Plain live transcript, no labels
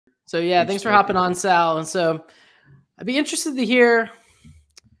So yeah, thanks for hopping on, Sal. And so I'd be interested to hear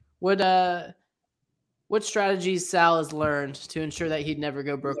what strategies Sal has learned to ensure that he'd never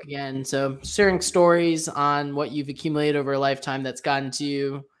go broke again. So sharing stories on what you've accumulated over a lifetime that's gotten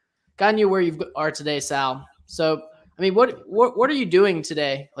you where you are today, Sal. So I mean, what are you doing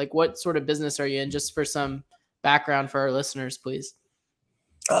today? Like, what sort of business are you in? Just for some background for our listeners, please.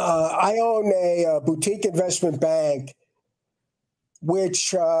 I own a boutique investment bank,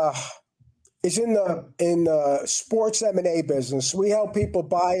 which is in the sports M&A business. We help people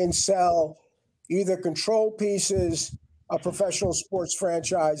buy and sell either control pieces of professional sports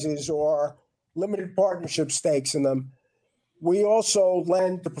franchises or limited partnership stakes in them. We also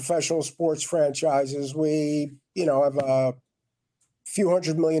lend to professional sports franchises. We, have a few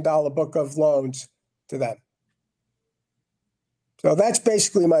 $100 million book of loans to them. So that's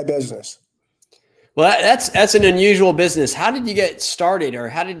basically my business. Well, that's an unusual business. How did you get started, or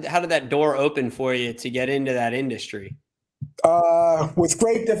how did that door open for you to get into that industry? With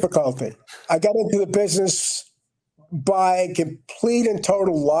great difficulty. I got into the business by complete and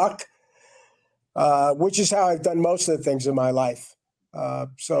total luck, which is how I've done most of the things in my life.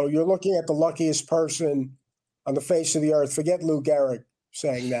 So you're looking at the luckiest person on the face of the earth. Forget Lou Gehrig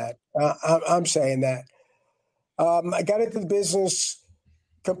saying that. I'm saying that. I got into the business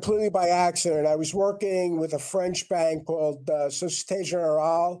completely by accident. I was working with a French bank called Société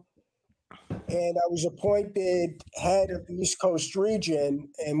Générale, and I was appointed head of the East Coast region.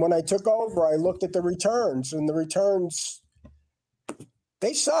 And when I took over, I looked at the returns, and the returns,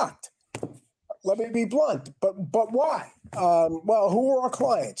 they sucked. Let me be blunt. But why? Well, who were our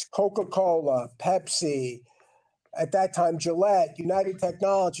clients? Coca-Cola, Pepsi, at that time, Gillette, United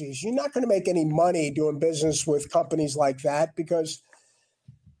Technologies. You're not going to make any money doing business with companies like that because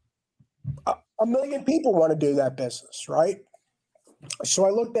a million people want to do that business, right? So I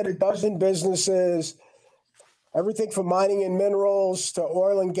looked at a dozen businesses, everything from mining and minerals to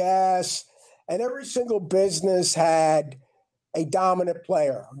oil and gas, and every single business had a dominant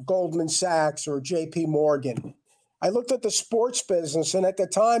player, Goldman Sachs or JP Morgan. I looked at the sports business, and at the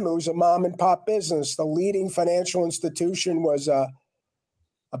time, it was a mom and pop business. The leading financial institution was a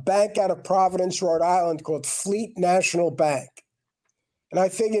bank out of Providence, Rhode Island called Fleet National Bank. And I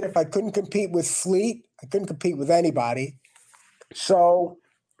figured if I couldn't compete with Fleet, I couldn't compete with anybody. So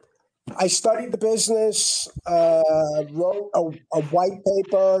I studied the business, wrote a white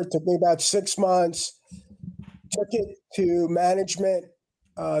paper. It took me about 6 months, took it to management.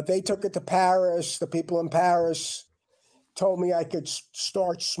 They took it to Paris. The people in Paris told me I could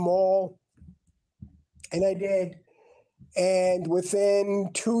start small, and I did. And within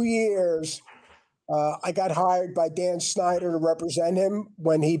 2 years, I got hired by Dan Snyder to represent him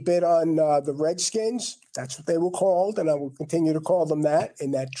when he bid on the Redskins. That's what they were called, and I will continue to call them that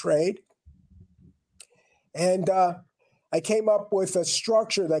in that trade. And I came up with a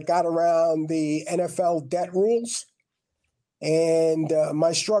structure that got around the NFL debt rules. And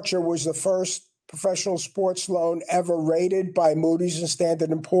my structure was the first professional sports loan ever rated by Moody's and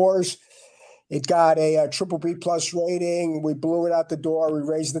Standard & Poor's. It got a triple B plus rating. We blew it out the door. We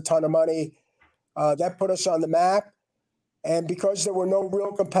raised a ton of money. That put us on the map. And because there were no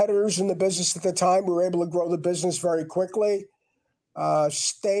real competitors in the business at the time, we were able to grow the business very quickly.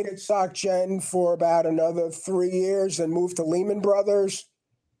 Stayed at SocGen for about another 3 years and moved to Lehman Brothers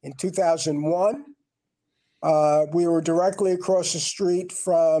in 2001. We were directly across the street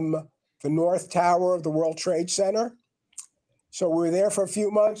from the North Tower of the World Trade Center. So we were there for a few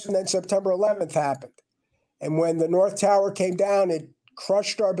months, and then September 11th happened. And when the North Tower came down, it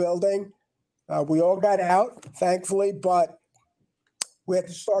crushed our building. We all got out, thankfully, but we had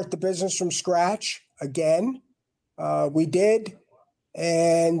to start the business from scratch again. We did.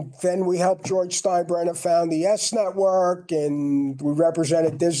 And then we helped George Steinbrenner found the Yes Network, and we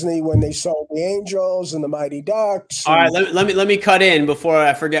represented Disney when they sold the Angels and the Mighty Ducks. All right, let me cut in before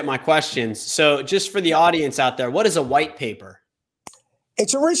I forget my questions. So just for the audience out there, what is a white paper?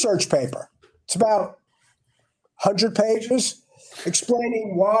 It's a research paper. It's about 100 pages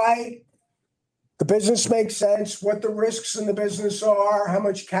explaining why the business makes sense, what the risks in the business are, how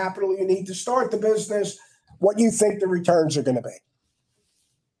much capital you need to start the business, what you think the returns are going to be.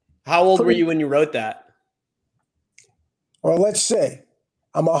 How old were you when you wrote that? Well, let's see.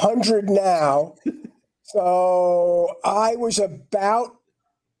 I'm 100 now. So I was about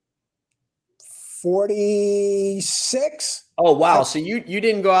 46. Oh, wow. So you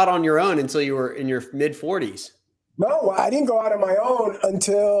didn't go out on your own until you were in your mid-40s. No, I didn't go out on my own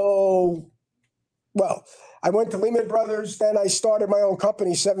until, well, I went to Lehman Brothers. Then I started my own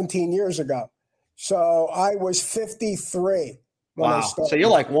company 17 years ago. So I was 53 when I Wow. started. So you're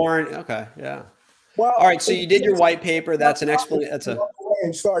like Warren. Okay. Yeah. Well, All right. So you did your white paper. That's an explanation. That's a,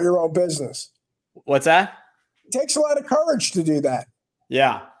 and start your own business. what's that? It takes a lot of courage to do that.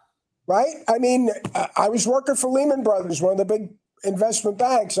 Yeah. Right? I mean, I was working for Lehman Brothers, one of the big investment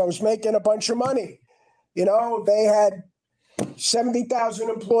banks. I was making a bunch of money. You know, they had 70,000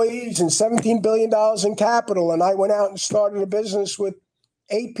 employees and $17 billion in capital. And I went out and started a business with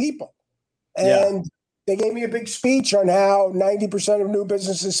 8 people. And they gave me a big speech on how 90% of new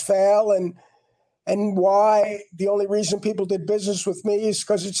businesses fail and why the only reason people did business with me is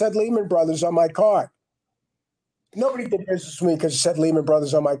because it said Lehman Brothers on my card. Nobody did business with me because it said Lehman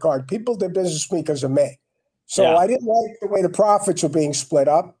Brothers on my card. People did business with me because of me. So I didn't like the way the profits were being split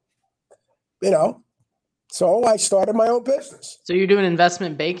up, you know. So I started my own business. So you're doing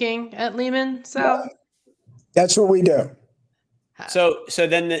investment banking at Lehman, Sal? Yeah. That's what we do. So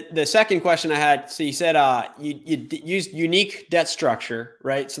then the second question I had, so you said you used unique debt structure,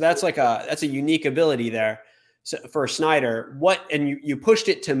 right? So that's a unique ability there. So for Snyder, and you pushed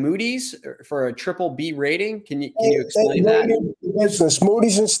it to Moody's for a BBB rating. Can you explain that? The business.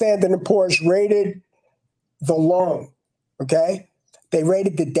 Moody's and Standard & Poor's rated the loan. Okay, they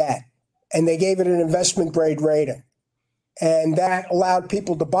rated the debt, and they gave it an investment grade rating, and that allowed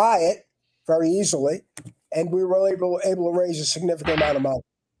people to buy it very easily. And we were able to raise a significant amount of money.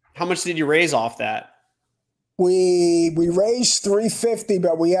 How much did you raise off that? We raised 350,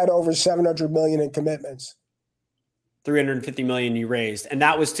 but we had over 700 million in commitments. 350 million you raised, and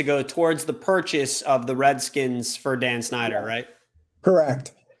that was to go towards the purchase of the Redskins for Dan Snyder, right?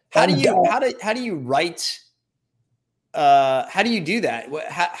 Correct. How do you write? How do you do that?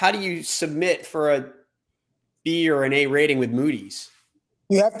 How do you submit for a B or an A rating with Moody's?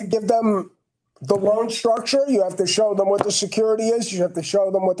 You have to give them the loan structure. You have to show them what the security is. You have to show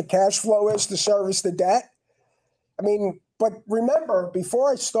them what the cash flow is to service the debt. I mean, but remember,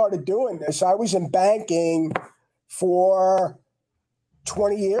 before I started doing this, I was in banking for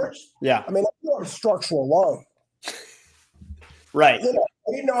 20 years. Yeah. I mean, I know a structural loan. Right. You know,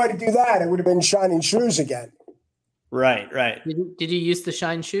 I didn't know how to do that. I would have been shining shoes again. Right. Did you use the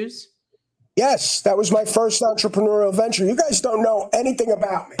shine shoes? Yes, that was my first entrepreneurial venture. You guys don't know anything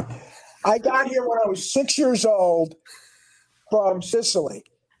about me. I got here when I was 6 years old from Sicily.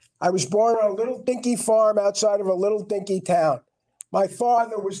 I was born on a little dinky farm outside of a little dinky town. My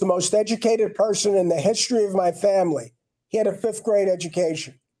father was the most educated person in the history of my family. He had a 5th grade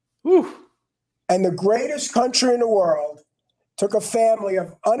education. Whew. And the greatest country in the world took a family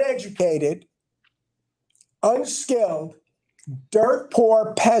of uneducated, unskilled, dirt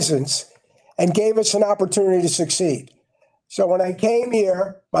poor peasants and gave us an opportunity to succeed. So when I came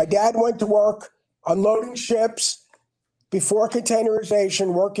here, my dad went to work unloading ships before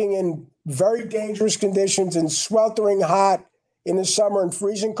containerization, working in very dangerous conditions and sweltering hot in the summer and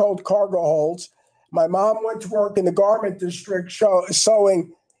freezing cold cargo holds. My mom went to work in the garment district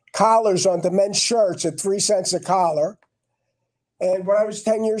sewing collars onto men's shirts at 3 cents a collar. And when I was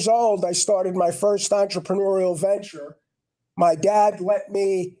 10 years old, I started my first entrepreneurial venture. My dad lent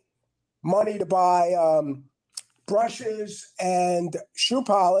me money to buy brushes and shoe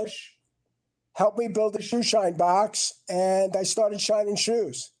polish, helped me build a shoe shine box, and I started shining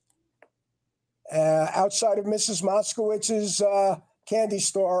shoes outside of Mrs. Moskowitz's candy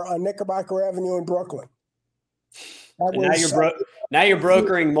store on Knickerbocker Avenue in Brooklyn. Now you're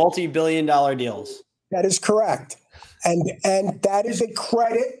brokering multi-billion-dollar deals. That is correct. And that is a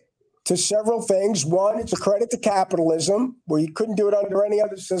credit to several things. One, it's a credit to capitalism, where you couldn't do it under any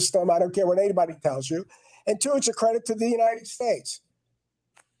other system. I don't care what anybody tells you. And 2, it's a credit to the United States.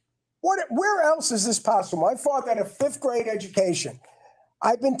 Where else is this possible? My father had a 5th grade education.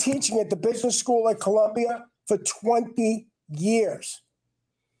 I've been teaching at the business school at Columbia for 20 years.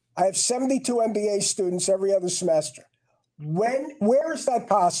 I have 72 MBA students every other semester. Where is that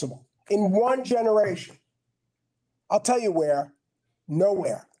possible? In one generation. I'll tell you where.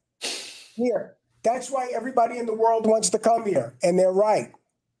 Nowhere. Here. That's why everybody in the world wants to come here, and they're right.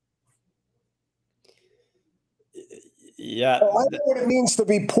 Yeah. So I know what it means to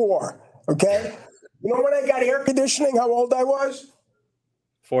be poor, okay? You know when I got air conditioning, how old I was?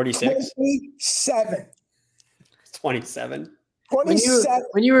 46? 27. 27. 27.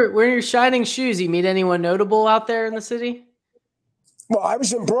 When you were shining shoes, you meet anyone notable out there in the city? Well, I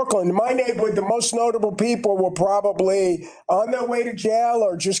was in Brooklyn. In my neighborhood, the most notable people were probably on their way to jail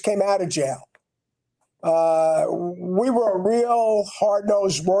or just came out of jail. We were a real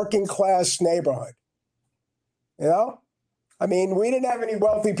hard-nosed working-class neighborhood. You know? I mean, we didn't have any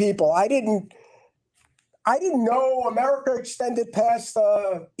wealthy people. I didn't know America extended past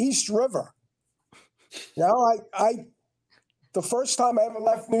the East River. You know, the first time I ever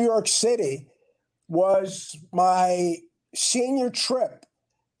left New York City was my senior trip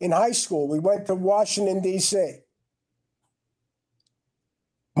in high school. We went to Washington, D.C.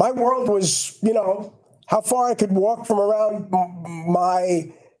 My world was, how far I could walk from around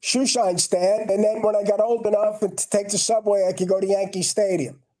my shoe shine stand. And then when I got old enough to take the subway, I could go to Yankee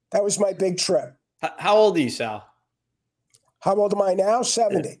Stadium. That was my big trip. How old are you, Sal? How old am I now?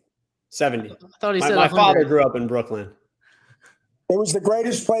 70. 70. I thought he said my 100. father grew up in Brooklyn. It was the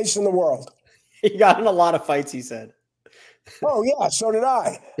greatest place in the world. He got in a lot of fights, he said. Oh, yeah, so did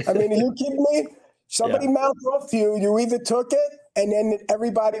I. I mean, are you kidding me? Somebody mouthed off to you, you either took it, and then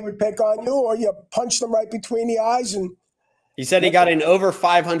everybody would pick on you, or you punched them right between the eyes. And he said he got in over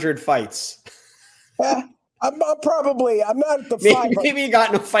 500 fights. Yeah, I'm not at the 500. Maybe he got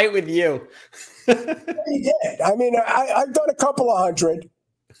in a fight with you. He did. I mean, I've done a couple of hundred.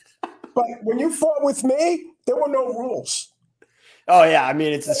 But when you fought with me, there were no rules. Oh, yeah. I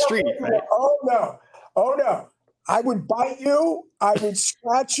mean, it's the street, right? Oh, no. I would bite you, I would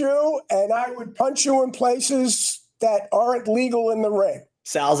scratch you, and I would punch you in places that aren't legal in the ring.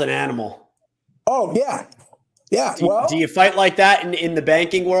 Sal's an animal. Oh, yeah. Yeah. Do you fight like that in the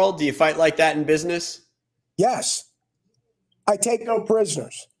banking world? Do you fight like that in business? Yes. I take no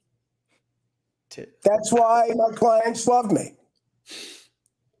prisoners. That's why my clients love me.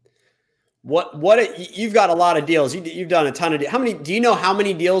 You've got a lot of deals. You've done a ton of deals. Do you know how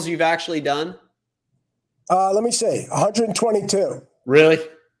many deals you've actually done? Let me see. 122. Really?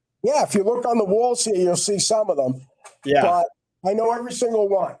 Yeah. If you look on the walls here, you'll see some of them. Yeah. But I know every single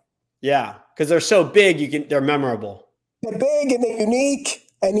one. Yeah. Because they're so big, they're memorable. They're big and they're unique.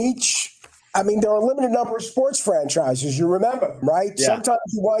 And there are a limited number of sports franchises. You remember them, right? Yeah. Sometimes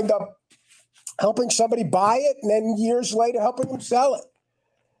you wind up helping somebody buy it and then years later helping them sell it.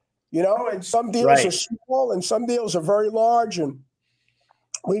 And some deals are small and some deals are very large. And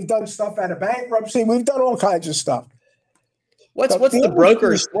we've done stuff out of bankruptcy. We've done all kinds of stuff. What's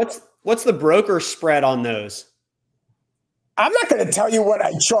the broker spread on those? I'm not going to tell you what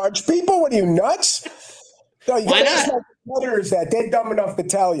I charge people. What are you, nuts? No, you Why got not? competitors that they're dumb enough to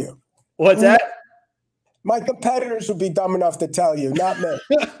tell you. What's that? My competitors would be dumb enough to tell you, not me.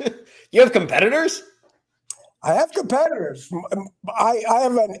 You have competitors? I have competitors. I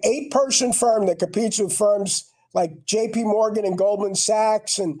have an 8-person firm that competes with firms like J.P. Morgan and Goldman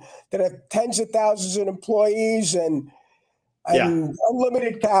Sachs, and that have tens of thousands of employees and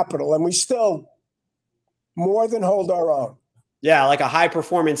unlimited capital, and we still more than hold our own. Yeah, like a high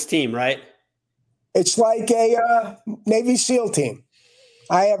performance team, right? It's like a Navy SEAL team.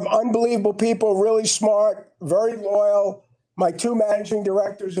 I have unbelievable people, really smart, very loyal. My 2 managing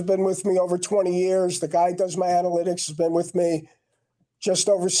directors have been with me over 20 years. The guy who does my analytics has been with me just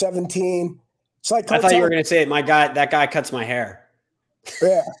over 17. It's like I thought you were going to say that guy cuts my hair.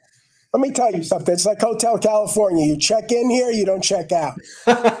 Yeah. Let me tell you something. It's like Hotel California. You check in here, you don't check out.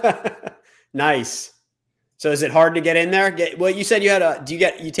 Nice. So is it hard to get in there? You said you had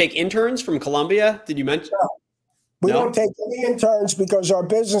you take interns from Columbia? Did you mention? No. We don't take any interns because our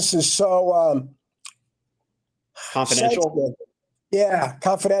business is so confidential. Sensitive. Yeah,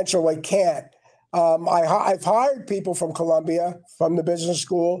 confidential. We can't. I've hired people from Columbia, from the business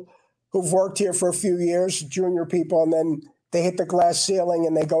school, who've worked here for a few years, junior people, and then they hit the glass ceiling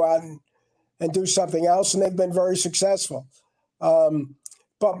and they go out and do something else, and they've been very successful.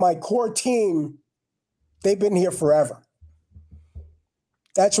 But my core team, they've been here forever.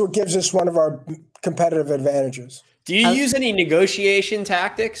 That's what gives us one of our competitive advantages. Do you use any negotiation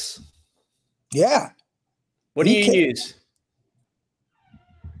tactics? Yeah. What do you use?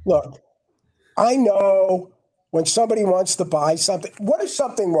 Look, I know when somebody wants to buy something. What is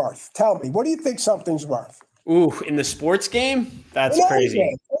something worth? Tell me. What do you think something's worth? Ooh, in the sports game? That's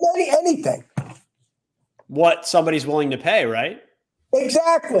crazy. Anything. What somebody's willing to pay, right?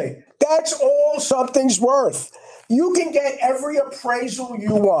 Exactly. That's all something's worth. You can get every appraisal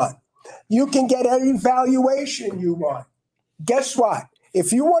you want. You can get any valuation you want. Guess what?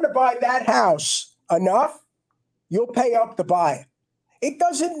 If you want to buy that house enough, you'll pay up to buy it. It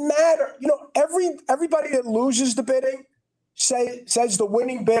doesn't matter. Everybody that loses the bidding says the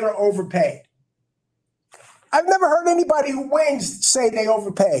winning bidder overpaid. I've never heard anybody who wins say they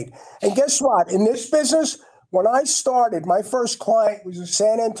overpaid. And guess what? In this business, when I started, my first client was the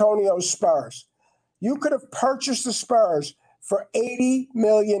San Antonio Spurs. You could have purchased the Spurs for $80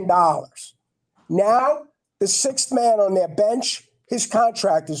 million. Now, the 6th man on their bench, his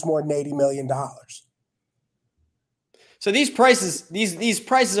contract is more than $80 million. So these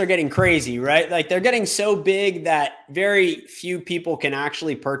prices are getting crazy, right? Like they're getting so big that very few people can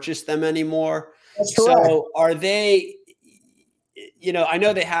actually purchase them anymore. That's correct. So are they, I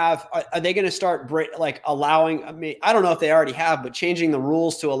know they have. Are they going to start allowing? I mean, I don't know if they already have, but changing the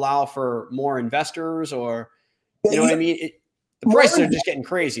rules to allow for more investors, or what I mean? The prices are just getting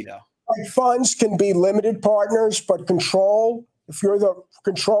crazy, though. Like funds can be limited partners, but control. If you're the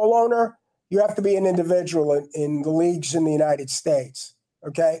control owner, you have to be an individual in the leagues in the United States.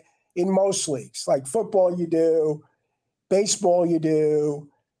 Okay, in most leagues, like football, you do, baseball, you do.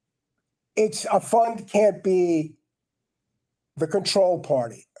 It's a fund can't be the control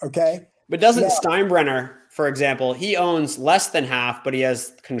party, okay? But doesn't Steinbrenner, for example, he owns less than half, but he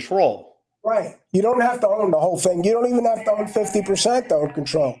has control. Right. You don't have to own the whole thing. You don't even have to own 50% to own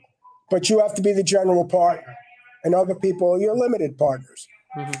control. But you have to be the general partner. And other people are your limited partners.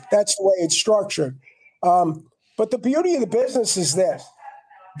 Mm-hmm. That's the way it's structured. But the beauty of the business is this.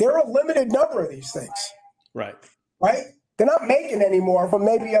 There are a limited number of these things. Right. Right? They're not making any more of them.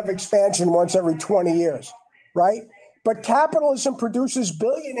 Maybe you have expansion once every 20 years. Right? But capitalism produces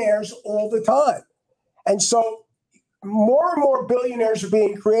billionaires all the time. And so more and more billionaires are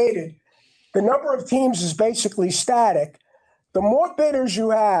being created. The number of teams is basically static. The more bidders you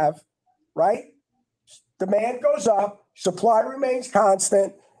have, right? Demand goes up, supply remains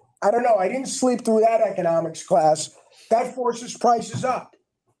constant. I don't know. I didn't sleep through that economics class. That forces prices up.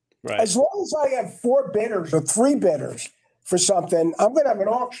 Right. As long as I have 4 bidders or 3 bidders for something, I'm going to have an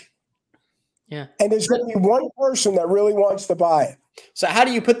auction. Yeah. And there's going to be one person that really wants to buy it. So how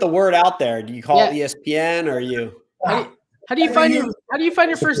do you put the word out there? Do you call it ESPN or you? How do you find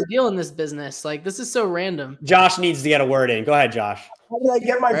your first deal in this business? Like, this is so random. Josh needs to get a word in. Go ahead, Josh. How did I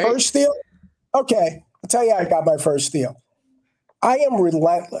get my first deal? Okay. I'll tell you how I got my first deal. I am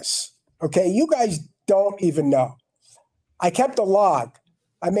relentless. Okay. You guys don't even know. I kept a log.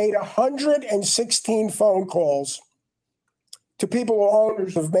 I made 116 phone calls to people who are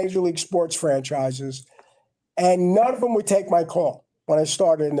owners of Major League Sports franchises, and none of them would take my call when I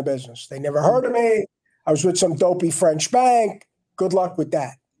started in the business. They never heard of me. I was with some dopey French bank. Good luck with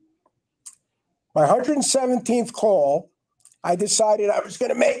that. My 117th call, I decided I was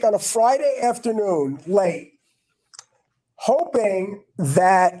going to make on a Friday afternoon late, hoping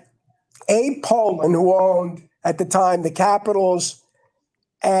that Abe Poland, who owned at the time the Capitals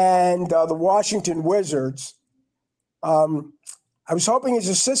and the Washington Wizards, I was hoping his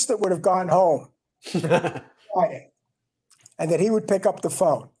assistant would have gone home Friday and that he would pick up the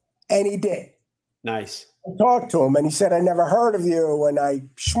phone. And he did. Nice. I talked to him and he said, I never heard of you. And I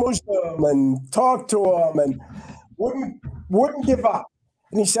schmoozed him and talked to him and wouldn't give up.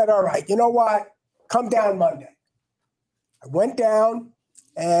 And he said, all right, you know what? Come down Monday. I went down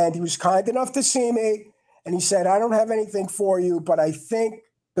and he was kind enough to see me. And he said, I don't have anything for you, but I think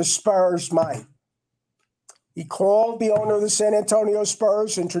the Spurs might. He called the owner of the San Antonio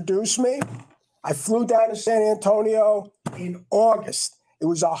Spurs, introduced me. I flew down to San Antonio in August. It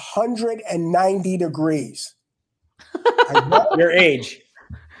was 190 degrees. Your age.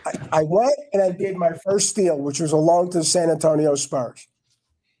 I went and I did my first deal, which was a loan to the San Antonio Spurs.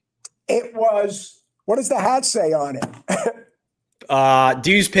 It was, what does the hat say on it?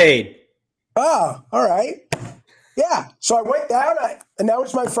 Dues paid. Oh, all right. Yeah. So I went down and that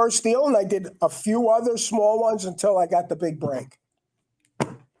was my first deal. And I did a few other small ones until I got the big break.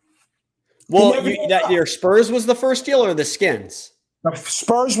 Well, your Spurs was the first deal or the Skins? The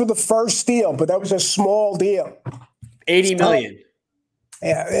Spurs were the first deal, but that was a small deal. 80 million.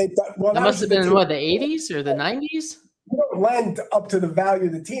 Yeah. That must have been what, the 80s or the 90s? You don't lend up to the value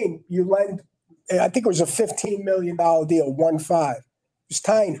of the team. You lend, I think it was a $15 million deal, 1.5. It was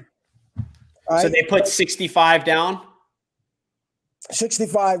tiny. So they put 65 down?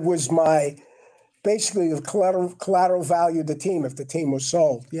 65 was basically the collateral value of the team if the team was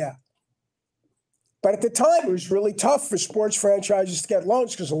sold. Yeah. But at the time, it was really tough for sports franchises to get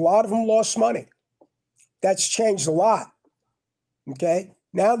loans because a lot of them lost money. That's changed a lot. Okay.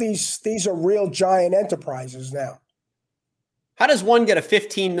 Now these are real giant enterprises now. How does one get a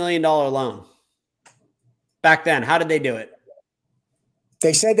 $15 million loan? Back then, how did they do it?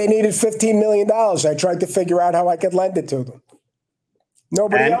 They said they needed $15 million. I tried to figure out how I could lend it to them.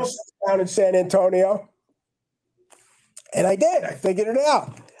 Nobody else was down in San Antonio. And I did. I figured it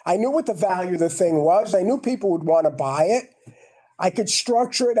out. I knew what the value of the thing was. I knew people would want to buy it. I could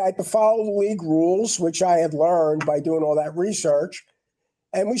structure it. I had to follow the league rules, which I had learned by doing all that research.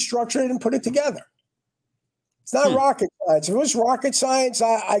 And we structured it and put it together. It's not rocket science. If it was rocket science,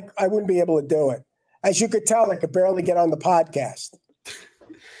 I wouldn't be able to do it. As you could tell, I could barely get on the podcast.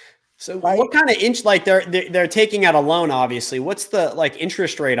 So what kind of they're taking out a loan, obviously. What's the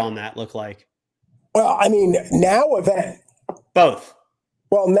interest rate on that look like? Well, I mean, now or then? Both.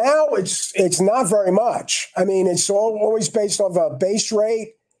 Well, now it's not very much. I mean, it's always based off a base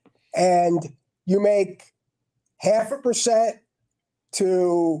rate, and you make 0.5%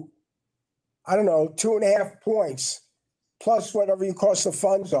 to, I don't know, 2.5 points plus whatever your cost of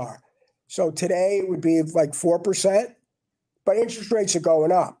funds are. So today it would be like 4%, but interest rates are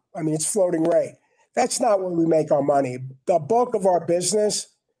going up. I mean, it's floating rate. That's not where we make our money. The bulk of our business,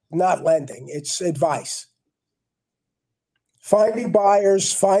 not lending, it's advice. Finding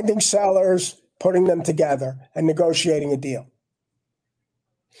buyers, finding sellers, putting them together, and negotiating a deal.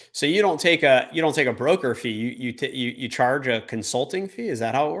 So you don't take a broker fee. You charge a consulting fee. Is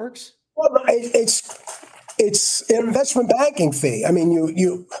that how it works? Well, it's an investment banking fee. I mean,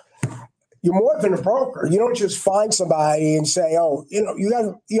 you're more than a broker. You don't just find somebody and say, oh, you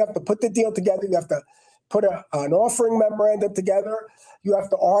have to put the deal together. You have to put an offering memorandum together. You have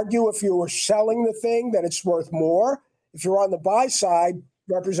to argue if you were selling the thing that it's worth more. If you're on the buy side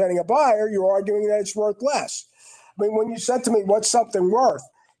representing a buyer, you're arguing that it's worth less. I mean, when you said to me, what's something worth?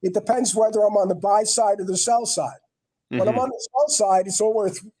 It depends whether I'm on the buy side or the sell side. When I'm on the sell side, it's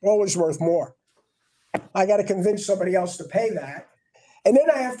always worth more. I got to convince somebody else to pay that. And then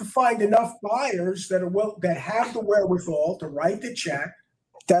I have to find enough buyers that have the wherewithal to write the check,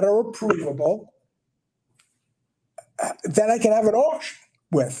 that are approvable, that I can have an auction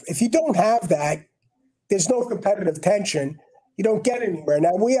with. If you don't have that, there's no competitive tension. You don't get anywhere.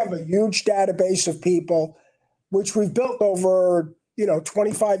 Now, we have a huge database of people, which we've built over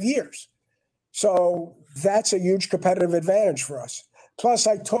 25 years. So that's a huge competitive advantage for us. Plus,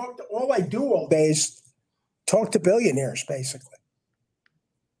 all I do all day is talk to billionaires, basically.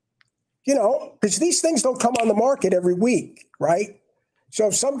 Because these things don't come on the market every week, right? So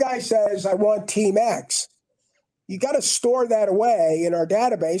if some guy says, I want Team X, you got to store that away in our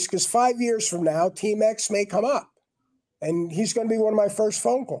database, because 5 years from now, Team X may come up, and he's going to be one of my first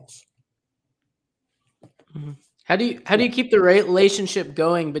phone calls. Mm-hmm. How do you keep the relationship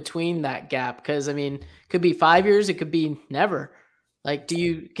going between that gap? Because, I mean, it could be 5 years, it could be never. Like, do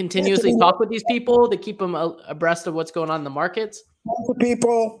you continuously talk with these people to keep them abreast of what's going on in the markets?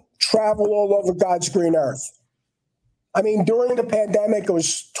 People travel all over God's green earth. I mean, during the pandemic, it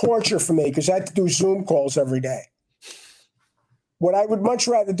was torture for me because I had to do Zoom calls every day. What I would much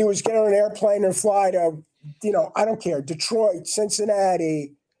rather do is get on an airplane and fly to, I don't care, Detroit,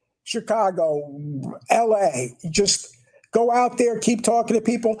 Cincinnati, Chicago, LA. Just go out there, keep talking to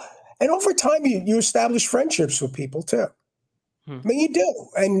people. And over time, you establish friendships with people too. I mean, you do.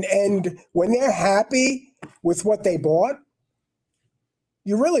 And when they're happy with what they bought,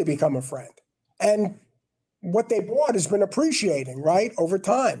 you really become a friend. And what they bought has been appreciating, right, over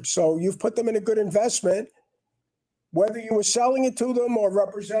time. So you've put them in a good investment. Whether you were selling it to them or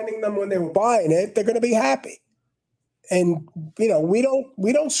representing them when they were buying it, they're going to be happy. And, we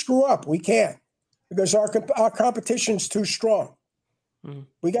don't screw up. We can't, because our competition's too strong.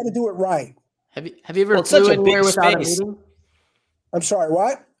 We got to do it right. Have you ever flew anywhere without a meeting? I'm sorry,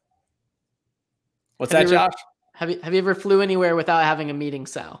 what? What's that, Josh? Have you ever flew anywhere without having a meeting,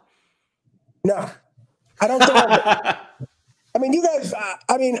 Sal? No, I don't think I mean, you guys,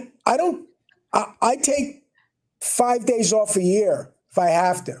 I take 5 days off a year if I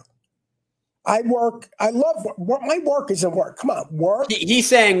have to. I work. I love work. My work isn't work. Come on, work. He's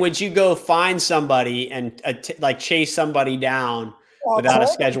saying, would you go find somebody and chase somebody down without a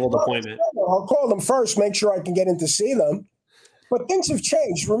scheduled appointment? I'll call them first, make sure I can get in to see them. But things have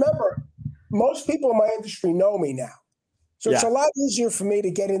changed. Remember, most people in my industry know me now. So it's a lot easier for me to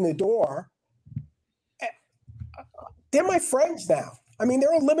get in the door. They're my friends now. I mean,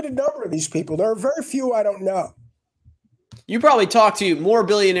 there are a limited number of these people. There are very few I don't know. You probably talk to more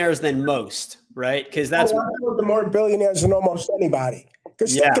billionaires than most, right? Because that's more billionaires than almost anybody.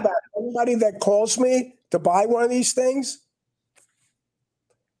 Because think about it. Anybody that calls me to buy one of these things,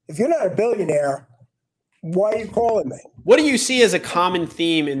 if you're not a billionaire, why are you calling me? What do you see as a common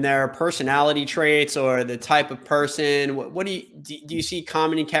theme in their personality traits or the type of person? What do you see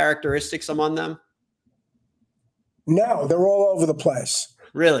common characteristics among them? No, they're all over the place.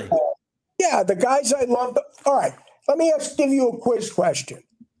 Really? Yeah, the guys I love. All right, let me give you a quiz question.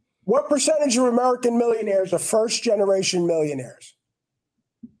 What percentage of American millionaires are first-generation millionaires?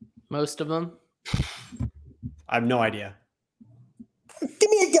 Most of them. I have no idea. Give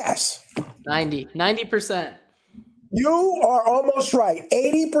me a guess. 90%. You are almost right.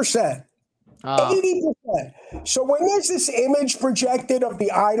 80%. 80%. So when there's this image projected of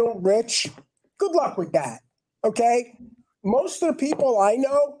the idle rich, good luck with that. Okay? Most of the people I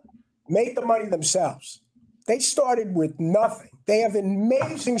know make the money themselves. They started with nothing. They have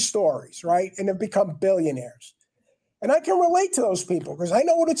amazing stories, right? And have become billionaires. And I can relate to those people because I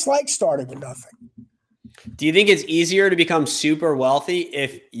know what it's like starting with nothing. Do you think it's easier to become super wealthy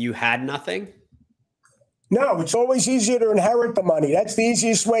if you had nothing? No, it's always easier to inherit the money. That's the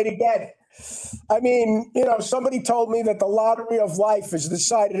easiest way to get it. I mean, somebody told me that the lottery of life is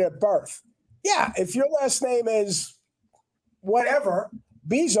decided at birth. Yeah, if your last name is whatever,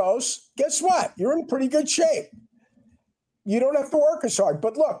 Bezos, guess what? You're in pretty good shape. You don't have to work as hard.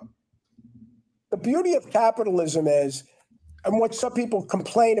 But look, the beauty of capitalism is, and what some people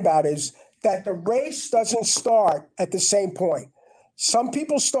complain about is that the race doesn't start at the same point. Some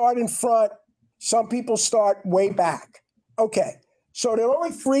people start in front. Some people start way back. Okay, so there are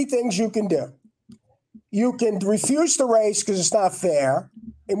only three things you can do. You can refuse the race because it's not fair,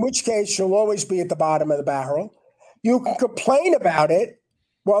 in which case you'll always be at the bottom of the barrel. You can complain about it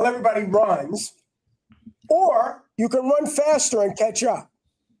while everybody runs, or you can run faster and catch up.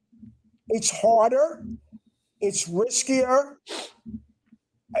 It's harder. It's riskier.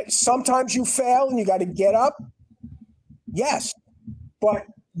 Sometimes you fail and you got to get up. Yes, but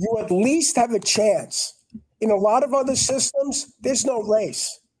you at least have a chance. In a lot of other systems, there's no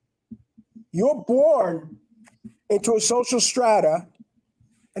race. You're born into a social strata,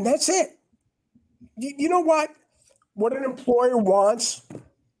 and that's it. You know what? What an employer wants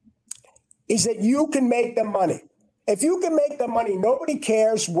is that you can make them money. If you can make them money, nobody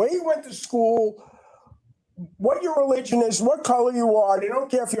cares where you went to school, what your religion is, what color you are. They don't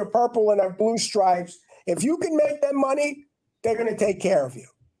care if you're purple and have blue stripes. If you can make them money, they're going to take care of you.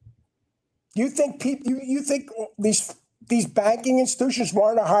 You think you think these banking institutions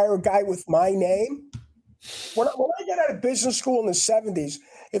want to hire a guy with my name? When I got out of business school in the 70s,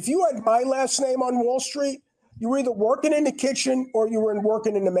 if you had my last name on Wall Street, you were either working in the kitchen or you were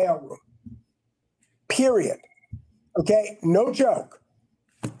working in the mailroom. Period. Okay? No joke.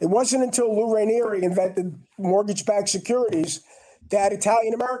 It wasn't until Lou Ranieri invented mortgage-backed securities that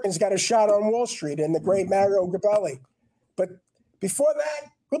Italian Americans got a shot on Wall Street and the great Mario Gabelli. But before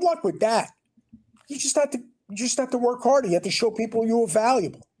that, good luck with that. You just have to work harder. You have to show people you are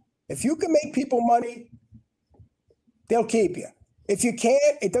valuable. If you can make people money, they'll keep you. If you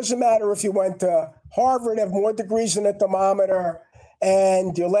can't, it doesn't matter if you went to Harvard, have more degrees than a thermometer,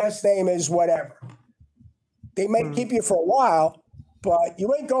 and your last name is whatever. They may keep you for a while, but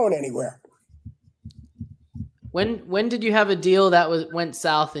you ain't going anywhere. When did you have a deal that went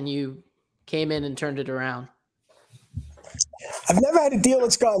south and you came in and turned it around? I've never had a deal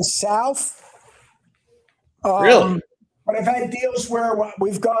that's gone south. Really? But I've had deals where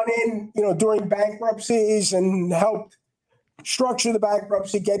we've gone in, during bankruptcies and helped structure the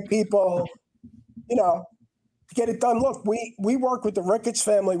bankruptcy, get people, to get it done. Look, we worked with the Ricketts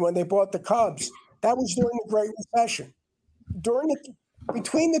family when they bought the Cubs. That was during the Great Recession.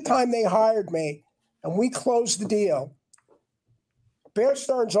 Between the time they hired me and we closed the deal, Bear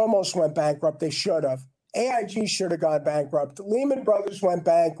Stearns almost went bankrupt. They should have. AIG should have gone bankrupt. Lehman Brothers went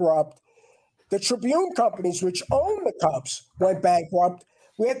bankrupt. The Tribune companies, which own the Cubs, went bankrupt.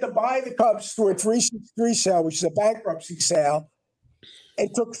 We had to buy the Cubs through a 363 sale, which is a bankruptcy sale.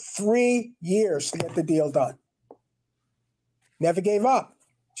 It took 3 years to get the deal done. Never gave up.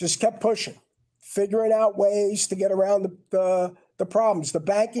 Just kept pushing, figuring out ways to get around the problems. The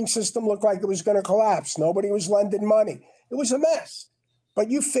banking system looked like it was going to collapse. Nobody was lending money. It was a mess. But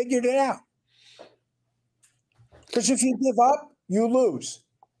you figured it out. Because if you give up, you lose.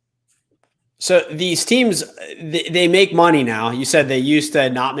 So these teams, they make money now. You said they used to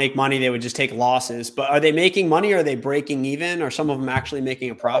not make money. They would just take losses. But are they making money? Or are they breaking even? Or some of them actually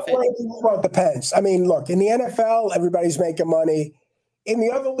making a profit? Well, it depends. I mean, look, in the NFL, everybody's making money. In the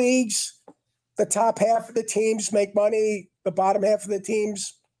other leagues, the top half of the teams make money. The bottom half of the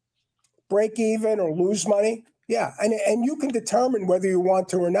teams break even or lose money. Yeah, and you can determine whether you want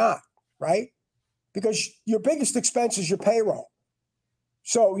to or not, right? Because your biggest expense is your payroll.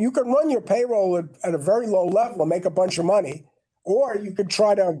 So you can run your payroll at a very low level and make a bunch of money, or you could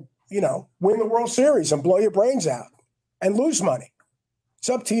try to, win the World Series and blow your brains out and lose money. It's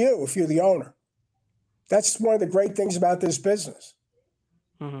up to you if you're the owner. That's one of the great things about this business.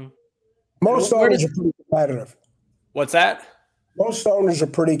 Mm-hmm. Most owners are pretty competitive. What's that? Most owners are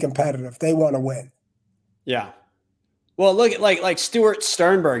pretty competitive. They want to win. Yeah. Well, look at like Stuart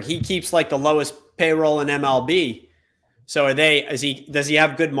Sternberg. He keeps like the lowest payroll in MLB. So does he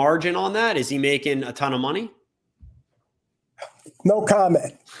have good margin on that? Is he making a ton of money? No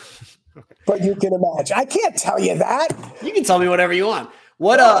comment. But you can imagine. I can't tell you that. You can tell me whatever you want.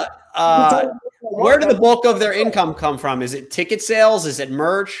 Where do the bulk of their income come from? Is it ticket sales? Is it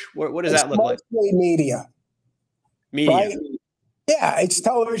merch? What does that look like? Mostly media. Media. Right? Yeah, it's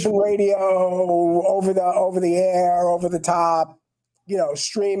television, radio, over the air, over the top,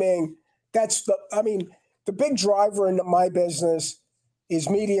 streaming. The big driver in my business is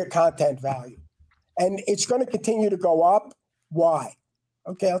media content value. And it's going to continue to go up. Why?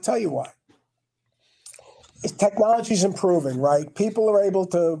 Okay, I'll tell you why. Technology is improving, right? People are able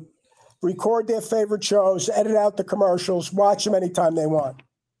to record their favorite shows, edit out the commercials, watch them anytime they want.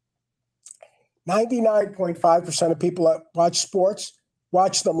 99.5% of people that watch sports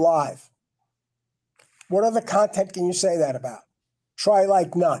watch them live. What other content can you say that about? Try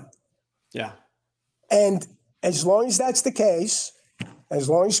like none. Yeah. And as long as that's the case, as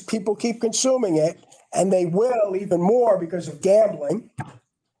long as people keep consuming it, and they will even more because of gambling,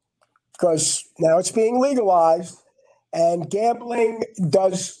 because now it's being legalized, and gambling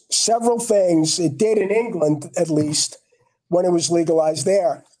does several things. It did in England, at least, when it was legalized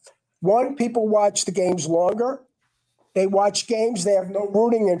there. One, people watch the games longer. They watch games they have no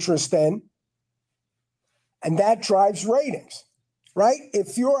rooting interest in, and that drives ratings, right? I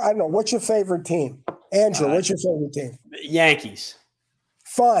don't know, what's your favorite team? Andrew, what's your favorite team? Yankees.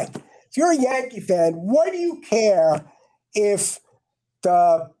 Fine. If you're a Yankee fan, what do you care if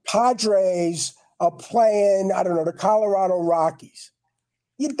the Padres are playing, I don't know, the Colorado Rockies?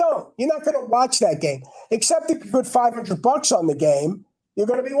 You don't. You're not going to watch that game. Except if you put $500 on the game, you're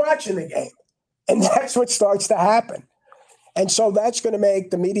going to be watching the game. And that's what starts to happen. And so that's going to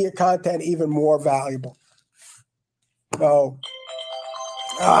make the media content even more valuable. So,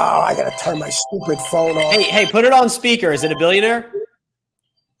 I got to turn my stupid phone off. Hey, put it on speaker. Is it a billionaire?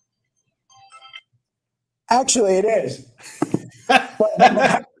 Actually, it is. But I'm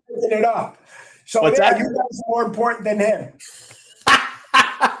not picking it up. So you guys are more important than him.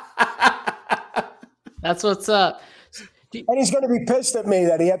 That's what's up. And he's going to be pissed at me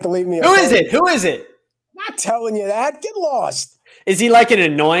that he had to leave me. Who is it? Who is it? Not telling you that. Get lost. Is he like an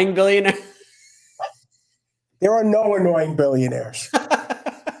annoying billionaire? There are no annoying billionaires.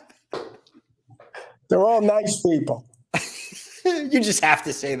 They're all nice people. You just have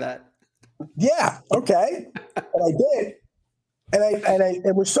to say that. Yeah. Okay. And I did. And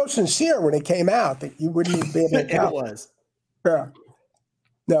it was so sincere when it came out that you wouldn't even be able to tell. It was. Yeah.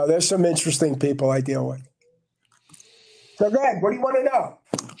 No, there's some interesting people I deal with. So, Greg, what do you want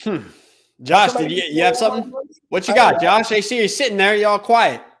to know? Josh, did you have something? What you got, Josh? I see you sitting there. You all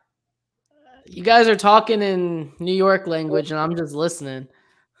quiet. You guys are talking in New York language, and I'm just listening.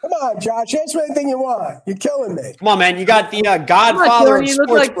 Come on, Josh. Answer anything you want. You're killing me. Come on, man. You got the godfather of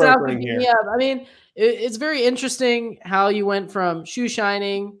sports brokering here. Yeah, I mean, it's very interesting how you went from shoe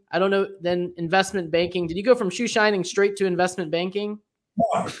shining, I don't know, then investment banking. Did you go from shoe shining straight to investment banking?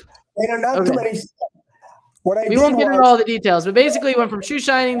 No. Not too many. We won't get into all the details, but basically you went from shoe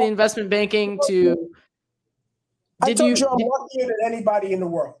shining to investment banking to... I told you I'm luckier than anybody in the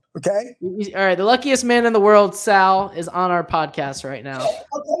world, okay? All right, the luckiest man in the world, Sal, is on our podcast right now.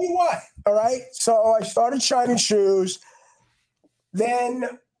 I'll tell you what, all right? So I started shining shoes. Then,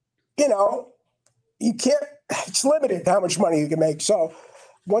 you can't... It's limited how much money you can make. So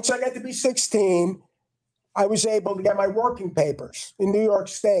once I got to be 16, I was able to get my working papers. In New York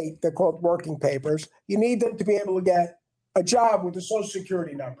State, they're called working papers. You need them to be able to get a job with a Social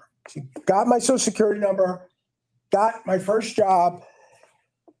Security number. So got my Social Security number, got my first job.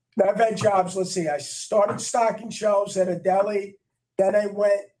 Now I've had jobs, let's see, I started stocking shelves at a deli. Then I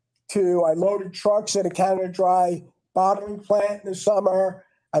loaded trucks at a Canada Dry bottling plant in the summer.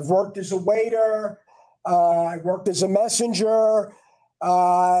 I've worked as a waiter. I worked as a messenger.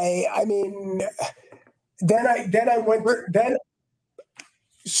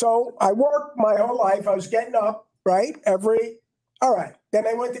 So I worked my whole life. I was getting up, right? All right. Then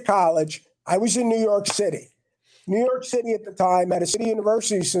I went to college. I was in New York City. New York City at the time had a city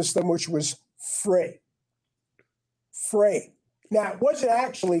university system, which was free. Free. Now, it wasn't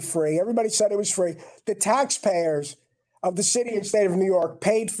actually free. Everybody said it was free. The taxpayers of the city and state of New York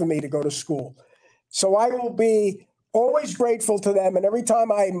paid for me to go to school. So I will be always grateful to them. And every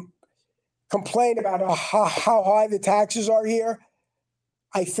time I complain about how high the taxes are here,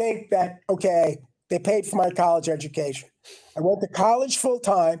 I think that, okay, they paid for my college education. I went to college full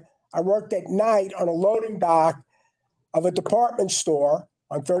time. I worked at night on a loading dock of a department store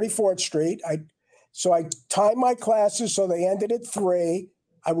on 34th Street. So I timed my classes so they ended at 3.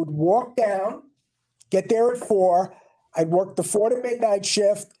 I would walk down, get there at 4. I'd work the 4 to midnight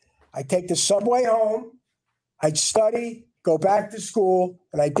shift. I'd take the subway home. I'd study, go back to school,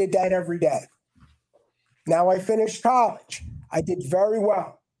 and I did that every day. Now I finished college. I did very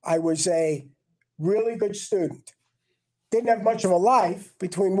well. I was a really good student. Didn't have much of a life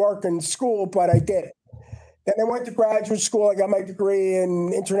between work and school, but I did it. Then I went to graduate school. I got my degree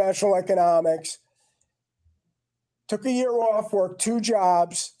in international economics. Took a year off, worked 2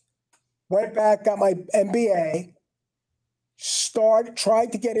 jobs, went back, got my MBA,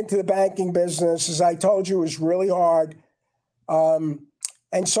 tried to get into the banking business. As I told you, it was really hard.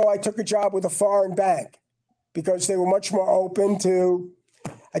 And so I took a job with a foreign bank because they were much more open to.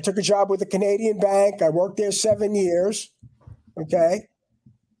 I took a job with a Canadian bank. I worked there 7 years. Okay.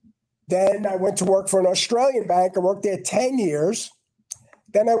 Then I went to work for an Australian bank. I worked there 10 years.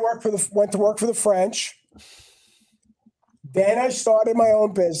 Then I went to work for the French. Then I started my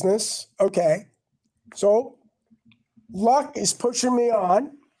own business. Okay. So luck is pushing me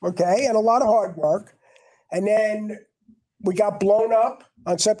on. Okay. And a lot of hard work. And then we got blown up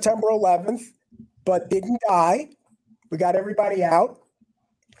on September 11th, but didn't die. We got everybody out,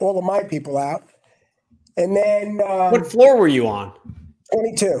 all of my people out. And then what floor were you on?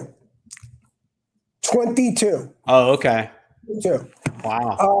 22. Oh, okay. 22.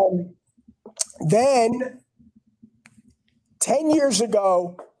 Wow. Then 10 years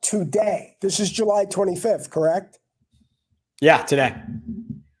ago today, this is July 25th, correct? Yeah, today.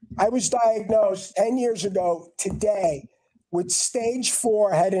 I was diagnosed 10 years ago today with stage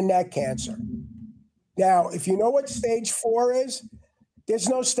 4 head and neck cancer. Now, if you know what stage 4 is, there's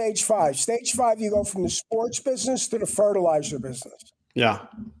no stage 5. Stage 5, you go from the sports business to the fertilizer business. Yeah.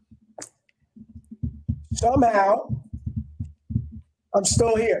 Somehow, I'm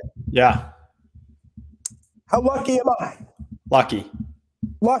still here. Yeah. How lucky am I? Lucky,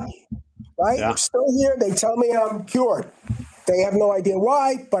 right? Yeah. I'm still here. They tell me I'm cured. They have no idea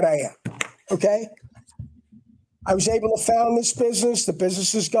why, but I am. Okay? I was able to found this business. The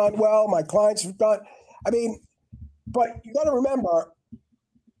business has gone well. My clients have gone. But you got to remember,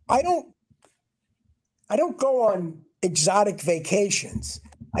 I don't go on exotic vacations.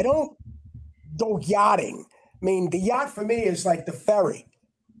 I don't go yachting. The yacht for me is like the ferry.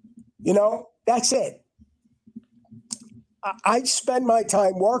 That's it. I spend my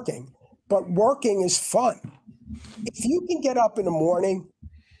time working, but working is fun. If you can get up in the morning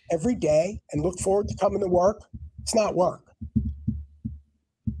every day and look forward to coming to work, it's not work.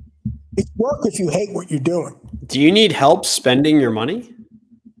 It's work if you hate what you're doing. Do you need help spending your money?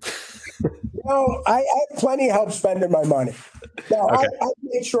 No, I have plenty of help spending my money. Now, Okay. I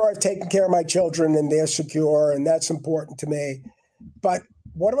make sure I've taken care of my children and they're secure, and that's important to me. But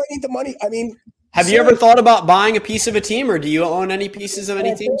what do I need the money? Have you ever thought about buying a piece of a team, or do you own any pieces of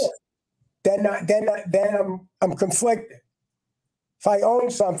any teams? Then I'm conflicted. If I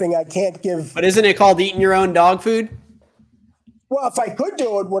own something, I can't give. But isn't it called eating your own dog food? Well, if I could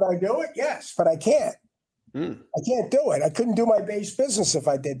do it, would I do it? Yes, but I can't. I can't do it. I couldn't do my base business if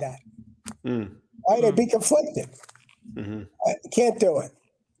I did that. Right? I'd be conflicted. I can't do it.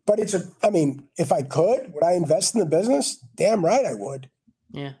 But if I could, would I invest in the business? Damn right I would.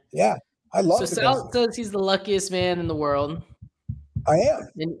 Yeah. Yeah. I love So the Sal business. says he's the luckiest man in the world. I am.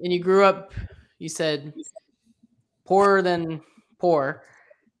 And you grew up, you said, poorer than poor.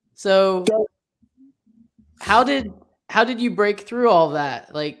 So how did you break through all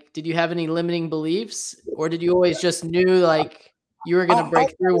that? Like, did you have any limiting beliefs, or did you always just knew like you were going to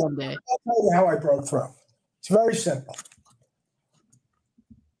break through one day? I'll tell you how I broke through. It's very simple.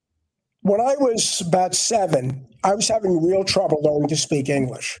 When I was about 7, I was having real trouble learning to speak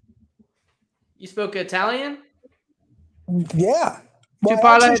English. You spoke Italian? Yeah. Tu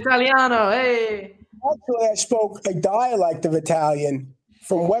parla italiano, hey. Actually, I spoke a dialect of Italian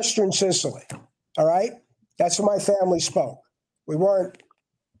from Western Sicily. All right? That's what my family spoke. We weren't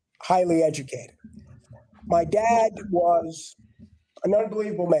highly educated. My dad was an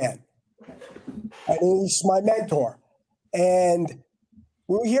unbelievable man. And he's my mentor. And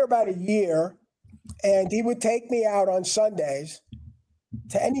we were here about a year, and he would take me out on Sundays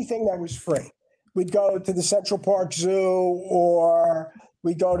to anything that was free. We'd go to the Central Park Zoo, or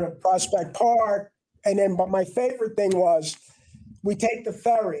we'd go to Prospect Park. But my favorite thing was we take the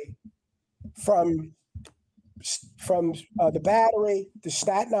ferry from the Battery to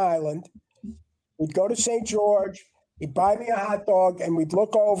Staten Island. We'd go to St. George. He'd buy me a hot dog, and we'd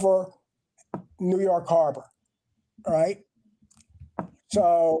look over New York Harbor. All right?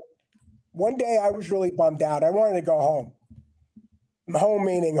 So one day I was really bummed out. I wanted to go home. Home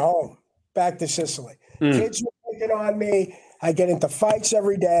meaning home, back to Sicily. Kids were picking on me. I get into fights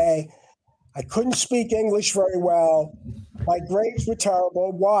every day. I couldn't speak English very well. My grades were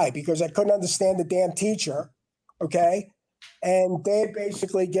terrible. Why? Because I couldn't understand the damn teacher. Okay? And they had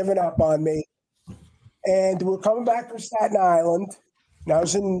basically given up on me. And we're coming back from Staten Island. And I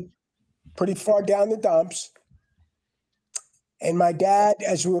was in pretty far down the dumps. And my dad,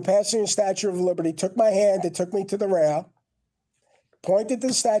 as we were passing the Statue of Liberty, took my hand and took me to the rail, pointed to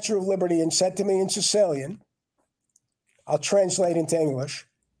the Statue of Liberty and said to me in Sicilian, I'll translate into English,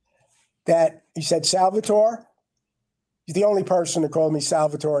 that he said, Salvatore, he's the only person to call me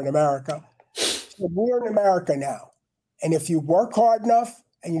Salvatore in America. He said, we're in America now. And if you work hard enough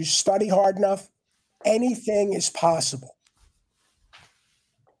and you study hard enough, anything is possible.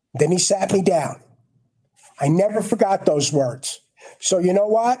 Then he sat me down. I never forgot those words. So you know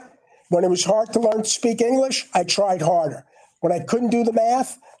what? When it was hard to learn to speak English, I tried harder. When I couldn't do the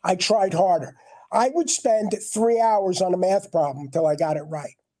math, I tried harder. I would spend 3 hours on a math problem until I got it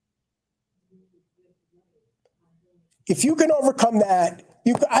right. If you can overcome that,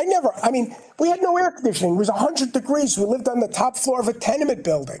 we had no air conditioning. It was 100 degrees. We lived on the top floor of a tenement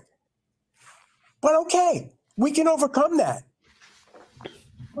building. But okay, we can overcome that.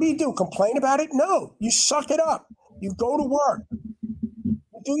 What do? Complain about it? No, you suck it up. You go to work. You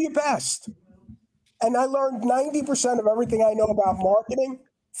do your best. And I learned 90% of everything I know about marketing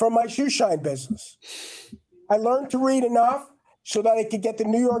from my shoe shine business. I learned to read enough so that I could get the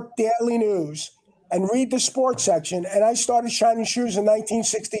New York Daily News and read the sports section. And I started shining shoes in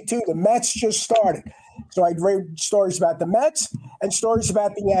 1962. The Mets just started. So I'd read stories about the Mets and stories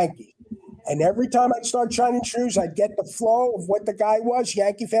about the Yankees. And every time I'd start shining shoes, I'd get the flow of what the guy was,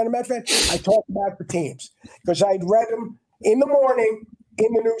 Yankee fan or Met fan. I talked about the teams because I'd read them in the morning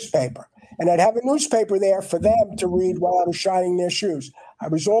in the newspaper. And I'd have a newspaper there for them to read while I was shining their shoes. I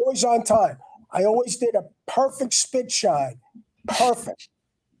was always on time. I always did a perfect spit shine. Perfect.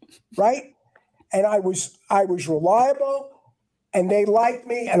 Right? And I was reliable, and they liked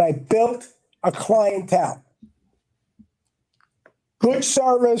me, and I built a clientele. Good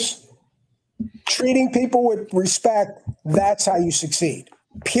service, treating people with respect, that's how you succeed,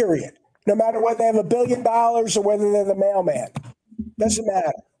 period. No matter whether they have $1 billion or whether they're the mailman. Doesn't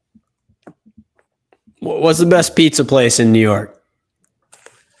matter. What's the best pizza place in New York?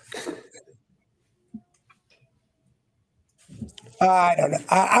 I don't know.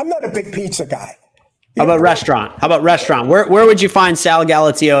 I'm not a big pizza guy. How about restaurant? Where would you find Sal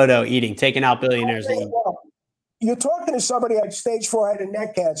Galatioto eating, taking out billionaires to eat? Well, you're talking to somebody at stage 4 head and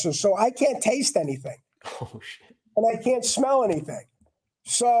neck cancer, so I can't taste anything. Oh, shit. And I can't smell anything.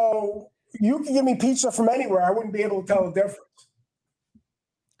 So you can give me pizza from anywhere. I wouldn't be able to tell the difference.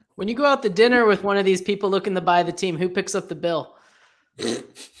 When you go out to dinner with one of these people looking to buy the team, who picks up the bill?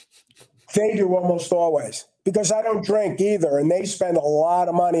 They do almost always, because I don't drink either, and they spend a lot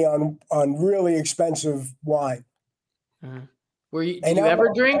of money on really expensive wine. Did you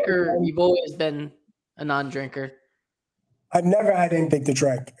ever drink, or you've always been a non-drinker? I've never had anything to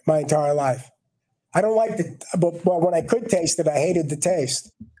drink my entire life. I don't like but when I could taste it, I hated the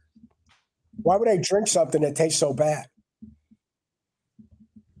taste. Why would I drink something that tastes so bad?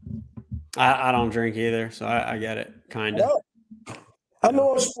 I don't drink either, so I get it, kind of. I'm the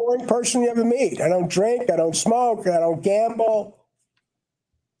most boring person you ever meet. I don't drink, I don't smoke, I don't gamble.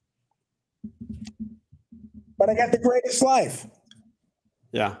 But I got the greatest life.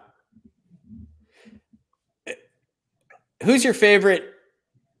 Yeah. What's your favorite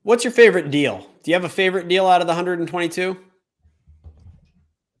deal? Do you have a favorite deal out of the 122?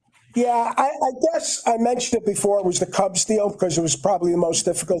 Yeah, I guess I mentioned it before. It was the Cubs deal because it was probably the most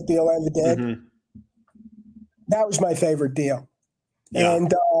difficult deal I ever did. Mm-hmm. That was my favorite deal. Yeah.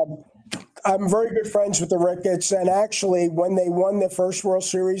 And I'm very good friends with the Ricketts. And actually, when they won their first World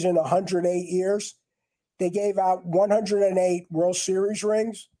Series in 108 years, they gave out 108 World Series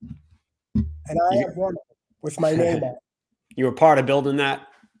rings. And I have one with my name on it. You were part of building that?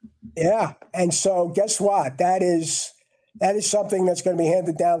 Yeah. And so guess what? That is something that's going to be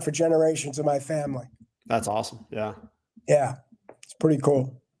handed down for generations of my family. That's awesome. Yeah. Yeah. It's pretty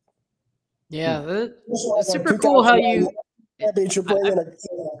cool. Yeah. It's super cool how you championship ring and a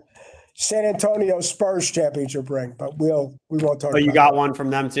San Antonio Spurs championship ring, but we won't talk about you got one from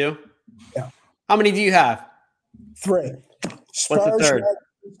them too? Yeah. How many do you have? 3. Spurs, what's the third?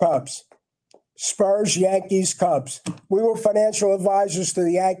 Yankees, Cubs. Spurs, Yankees, Cubs. We were financial advisors to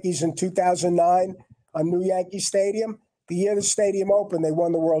the Yankees in 2009 on New Yankee Stadium. The year the stadium opened, they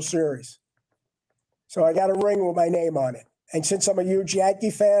won the World Series. So I got a ring with my name on it. And since I'm a huge Yankee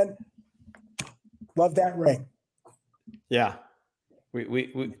fan, love that ring. Yeah.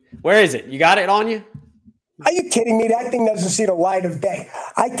 We where is it? You got it on you? Are you kidding me? That thing doesn't see the light of day.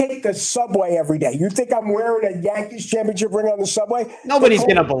 I take the subway every day. You think I'm wearing a Yankees championship ring on the subway? Nobody's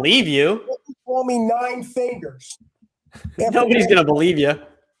going to believe you. They call me 9 fingers. Nobody's going to believe you.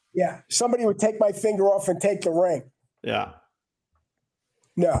 Yeah. Somebody would take my finger off and take the ring. Yeah.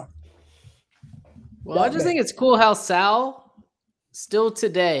 No. Well, I just think it's cool how Sal still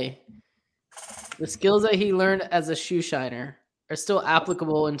today, the skills that he learned as a shoe shiner are still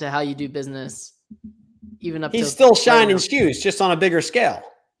applicable into how you do business, even up to He's still right shining now. shoes, just on a bigger scale.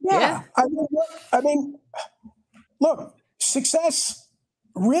 Yeah. Look, success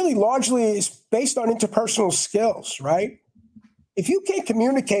really largely is based on interpersonal skills, right? If you can't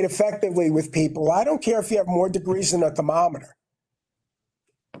communicate effectively with people, I don't care if you have more degrees than a thermometer.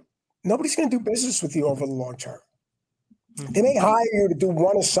 Nobody's going to do business with you over the long term. They may hire you to do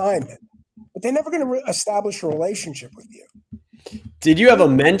one assignment, but they're never going to establish a relationship with you. Did you have a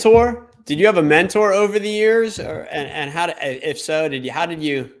mentor? Did you have a mentor over the years, and how? If so, how did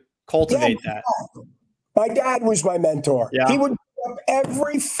you cultivate that? My dad was my mentor. Yeah. He would get up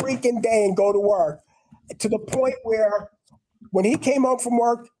every freaking day and go to work, to the point where when he came home from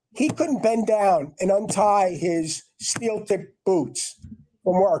work, he couldn't bend down and untie his steel-tipped boots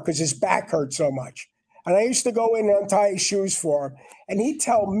from work because his back hurt so much. And I used to go in and untie his shoes for him. And he'd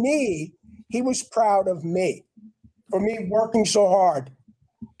tell me he was proud of me for me working so hard.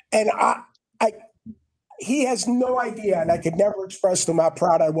 And he has no idea, and I could never express to him how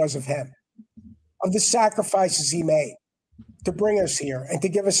proud I was of him, of the sacrifices he made to bring us here and to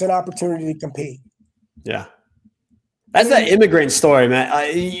give us an opportunity to compete. Yeah. That's that immigrant story, man.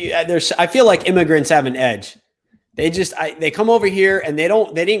 I feel like immigrants have an edge. They come over here and they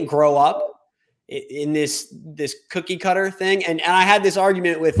didn't grow up in this cookie cutter thing. And I had this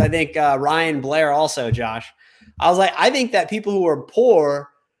argument with, I think, Ryan Blair also, Josh. I was like, I think that people who are poor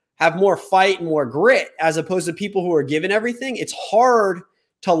have more fight and more grit as opposed to people who are given everything. It's hard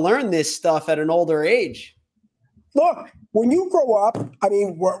to learn this stuff at an older age. Look, when you grow up, I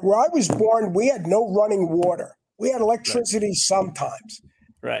mean, where I was born, we had no running water. We had electricity sometimes.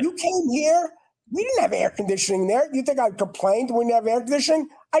 Right. You came here, we didn't have air conditioning there. You think I complained when we didn't have air conditioning?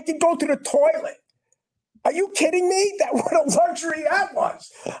 I could go to the toilet. Are you kidding me? What a luxury that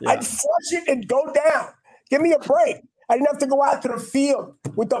was. Yeah. I'd flush it and go down. Give me a break. I didn't have to go out to the field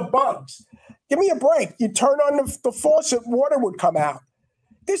with the bugs. Give me a break. You turn on the faucet, water would come out.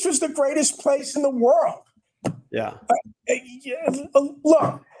 This was the greatest place in the world. Yeah.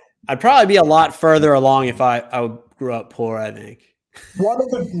 Look. I'd probably be a lot further along if I grew up poor, I think. One of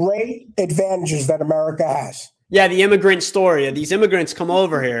the great advantages that America has. Yeah, the immigrant story. These immigrants come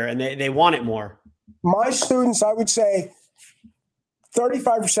over here and they want it more. My students, I would say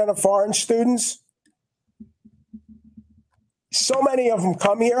 35% of foreign students, so many of them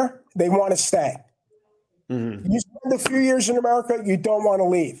come here, they want to stay. Mm-hmm. You spend a few years in America, you don't want to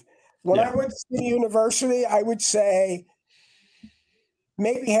leave. When I went to the university, I would say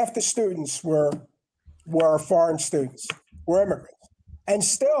maybe half the students were foreign students, were immigrants. And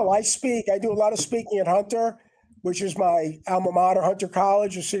still, I do a lot of speaking at Hunter, which is my alma mater, Hunter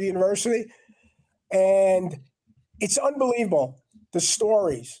College or City University. And it's unbelievable, the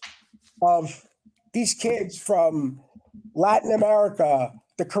stories of these kids from Latin America,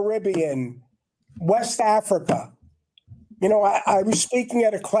 the Caribbean, West Africa. You know, I was speaking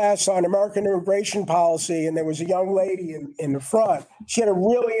at a class on American immigration policy, and there was a young lady in the front. She had a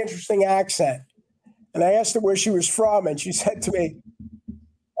really interesting accent. And I asked her where she was from, and she said to me,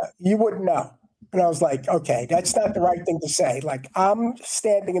 you wouldn't know. And I was like, okay, that's not the right thing to say. Like, I'm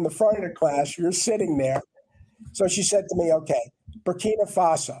standing in the front of the class, you're sitting there. So she said to me, okay, Burkina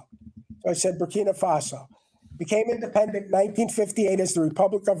Faso. So I said, Burkina Faso. Became independent in 1958 as the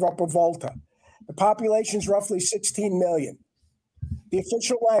Republic of Upper Volta. The population is roughly 16 million. The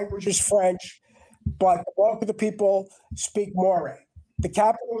official language is French, but the bulk of the people speak Moray. The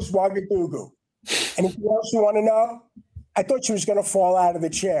capital is Ouagadougou. Anything else you want to know? I thought she was going to fall out of the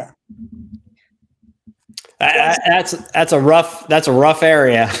chair. That's a rough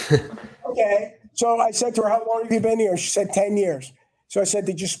area. Okay. So I said to her, how long have you been here? She said 10 years. So I said,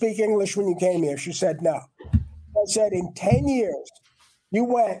 did you speak English when you came here? She said, no. I said, in 10 years, you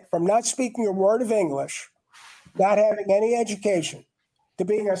went from not speaking a word of English, not having any education, to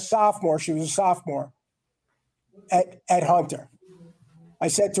being a sophomore. She was a sophomore at Hunter. I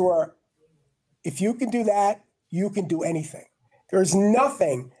said to her, if you can do that, you can do anything. There's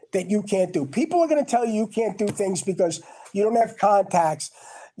nothing that you can't do. People are going to tell you can't do things because you don't have contacts.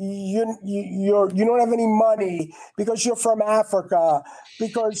 You don't have any money, because you're from Africa,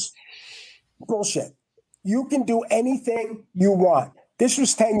 because bullshit. You can do anything you want. This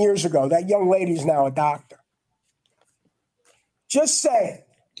was 10 years ago. That young lady's now a doctor. Just saying.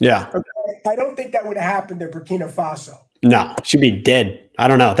 Yeah. Okay? I don't think that would have happened in Burkina Faso. No, she'd be dead. I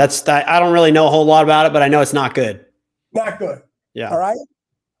don't know. I don't really know a whole lot about it, but I know it's not good. Not good. Yeah. All right.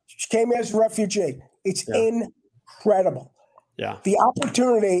 She came here as a refugee. It's incredible. Yeah. The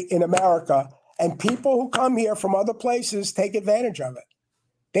opportunity in America, And people who come here from other places take advantage of it.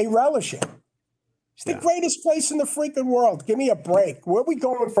 They relish it. It's the greatest place in the freaking world. Give me a break. Where are we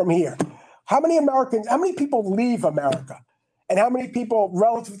going from here? How many people leave America? And how many people,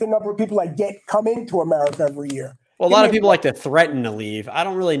 relative to the number of people that come into America every year? Well, a lot of people like to threaten to leave. I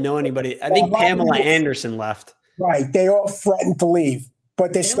don't really know anybody. I think Pamela Anderson left. Right. They all threatened to leave,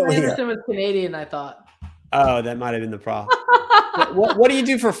 but they're still here. Anderson was Canadian, I thought. Oh, that might have been the problem. What do you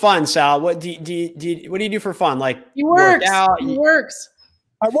do for fun, Sal? What do you do for fun? Like he works. Work out? He works.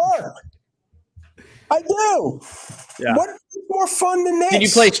 I work. I do. Yeah. What's more fun than this? Did you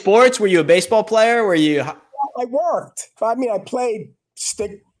play sports? Were you a baseball player? Were you? I worked. I mean, I played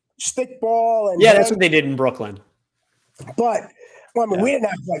stickball and that's what they did in Brooklyn. But well, I mean, we didn't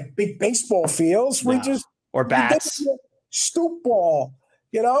have like big baseball fields. We just bats, stoop ball.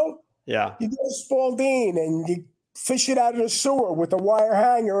 You know. Yeah. You go to Spalding and you fish it out of the sewer with a wire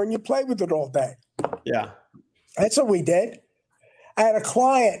hanger and you play with it all day. Yeah. That's what we did. I had a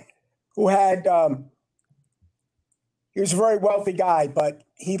client who had, he was a very wealthy guy, but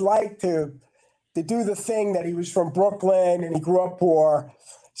he liked to do the thing that he was from Brooklyn and he grew up poor.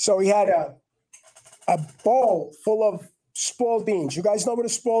 So he had a bowl full of Spaldings. You guys know what a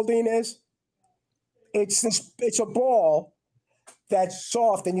Spalding is? It's a ball that's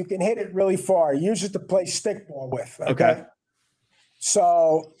soft and you can hit it really far. You use it to play stickball with. Okay.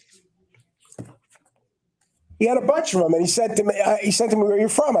 So he had a bunch of them, and he said to me, "Where are you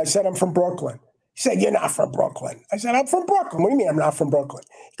from?" I said, "I'm from Brooklyn." He said, "You're not from Brooklyn." I said, "I'm from Brooklyn." "What do you mean I'm not from Brooklyn?"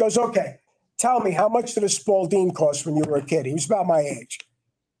 He goes, "Okay, tell me, how much did a Spalding cost when you were a kid?" He was about my age.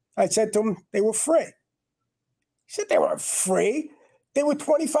 I said to him, "They were free." He said, "They weren't free. They were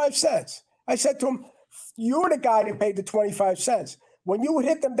 25 cents." I said to him, "You were the guy that paid the 25 cents. When you would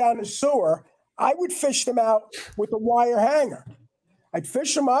hit them down the sewer, I would fish them out with a wire hanger. I'd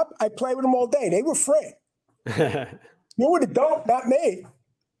fish them up. I'd play with them all day. They were free." You were the dope, not me.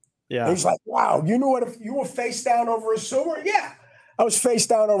 Yeah. And he's like, "Wow, you knew what if you were face down over a sewer?" Yeah, I was face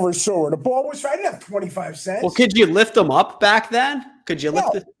down over a sewer. The ball was right. I didn't have 25 cents. Well, could you lift them up back then? Could you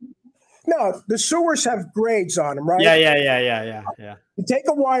lift it? No, the sewers have grades on them, right? Yeah. You take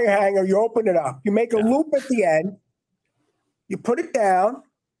a wire hanger, you open it up, you make a loop at the end, you put it down,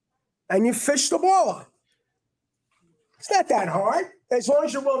 and you fish the ball up. It's not that hard. As long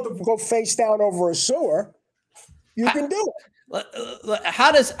as you're willing to go face down over a sewer, you can do it.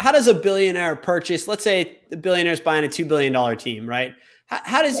 How does a billionaire purchase? Let's say the billionaire's buying a $2 billion team, right?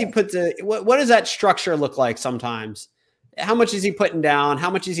 How does he put what does that structure look like sometimes? How much is he putting down? How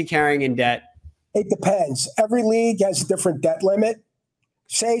much is he carrying in debt? It depends. Every league has a different debt limit.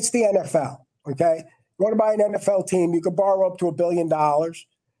 Say it's the NFL, okay? You want to buy an NFL team, you could borrow up to $1 billion.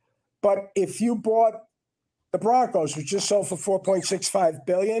 But if you bought the Broncos, which just sold for $4.65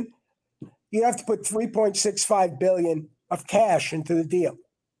 billion, you have to put $3.65 billion of cash into the deal.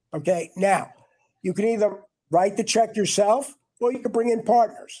 Okay. Now, you can either write the check yourself or you can bring in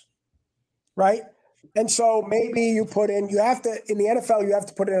partners, right? And so maybe in the NFL, you have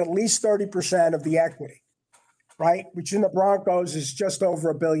to put in at least 30% of the equity, right? Which in the Broncos is just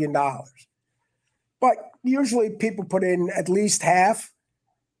over $1 billion. But usually people put in at least half.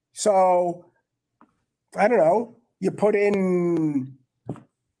 So I don't know, you put in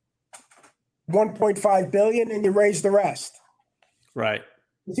 $1.5 billion and you raise the rest. Right.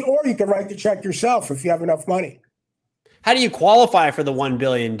 Or you can write the check yourself if you have enough money. How do you qualify for the $1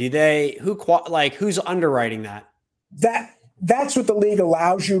 billion? Who's underwriting that? That's what the league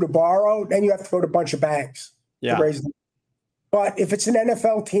allows you to borrow. Then you have to go to a bunch of banks to raise them. But if it's an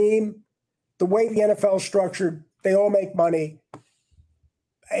NFL team, the way the NFL is structured, they all make money.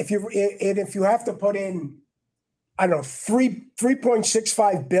 If you have to put in, I don't know,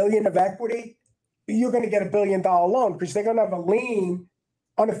 $3.65 billion of equity, you're going to get $1 billion loan because they're going to have a lien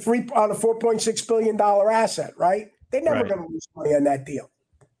on a $4.6 billion asset, right? They're never going to lose money on that deal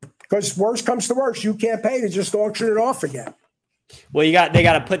because worst comes to worst, you can't pay to just auction it off again. Well, they got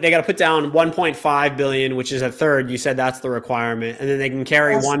to put down $1.5 billion, which is a third. You said that's the requirement, and then they can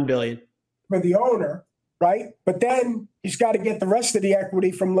carry $1 billion for the owner, right? But then he's got to get the rest of the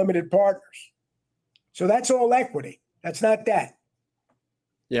equity from limited partners. So that's all equity. That's not debt.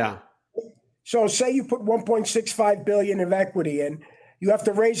 Yeah. So say you put $1.65 billion of equity in, you have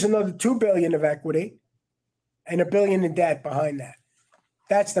to raise another $2 billion of equity and $1 billion in debt behind that.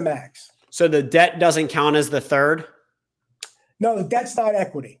 That's the max. So the debt doesn't count as the third? No, the debt's not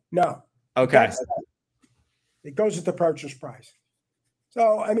equity. No. Okay. It goes at the purchase price.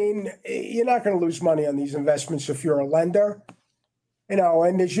 So, I mean, you're not going to lose money on these investments if you're a lender,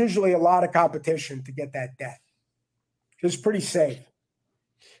 and there's usually a lot of competition to get that debt. It's pretty safe.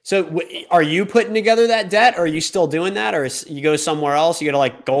 So are you putting together that debt, or are you still doing that, or you go somewhere else? You go to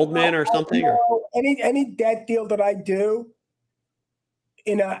like Goldman or something? No, any debt deal that I do,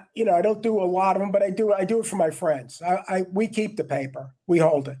 I don't do a lot of them, but I do it for my friends. We keep the paper, we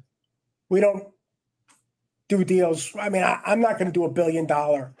hold it. We don't do deals. I mean, I'm not going to do $1 billion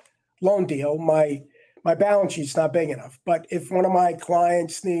loan deal. My balance sheet's not big enough. But if one of my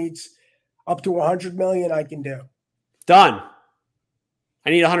clients needs up to $100 million, I can do. Done. I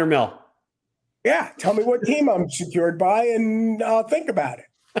need 100 mil. Yeah, tell me what team I'm secured by, and I'll think about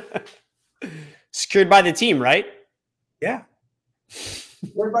it. Secured by the team, right? Yeah.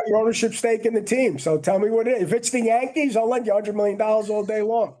 What about your ownership stake in the team? So tell me what it is. If it's the Yankees, I'll lend you $100 million all day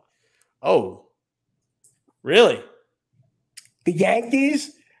long. Oh, really? The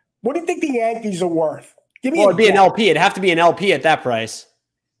Yankees? What do you think the Yankees are worth? Give me. Well, it'd be an LP. It'd have to be an LP at that price.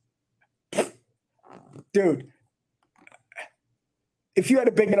 Dude, if you had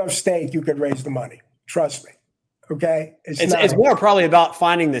a big enough stake, you could raise the money. Trust me. Okay? It's more probably about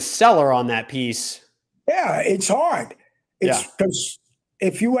finding the seller on that piece. Yeah, it's hard. It's because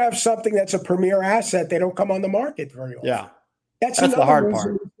if you have something that's a premier asset, they don't come on the market very often. Yeah. That's the hard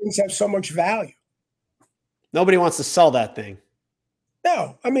part. Things have so much value. Nobody wants to sell that thing.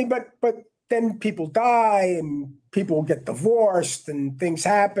 No, I mean, but then people die and people get divorced and things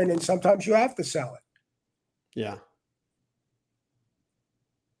happen, and sometimes you have to sell it. Yeah.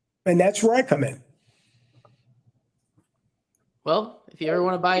 And that's where I come in. Well, if you ever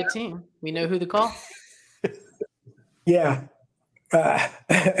want to buy a team, we know who to call. Yeah.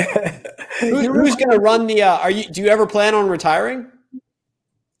 Who's going to run the? Do you ever plan on retiring?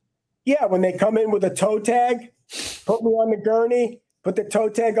 Yeah, when they come in with a toe tag, put me on the gurney, put the toe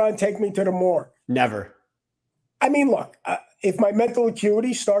tag on, take me to the morgue. Never. I mean, look, if my mental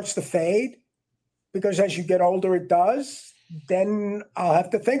acuity starts to fade, because as you get older it does, then I'll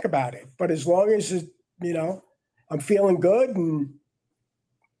have to think about it. But as long as I'm feeling good, and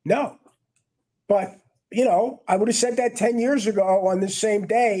no. But I would have said that 10 years ago on this same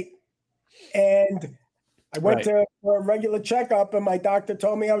date, and I went to a regular checkup, and my doctor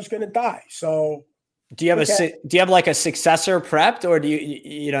told me I was going to die. So, do you have like a successor prepped, or do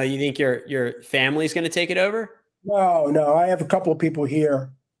you think your family's going to take it over? No. I have a couple of people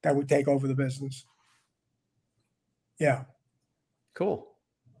here that would take over the business. Yeah. Cool.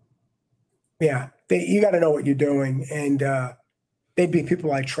 Yeah, you got to know what you're doing, and they'd be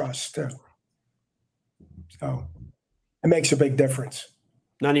people I trust too. So it makes a big difference.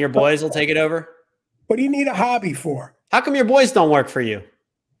 None of your boys will take it over? What do you need a hobby for? How come your boys don't work for you?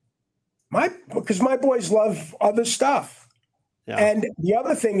 Because my boys love other stuff. Yeah. And the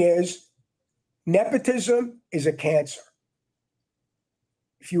other thing is, nepotism is a cancer.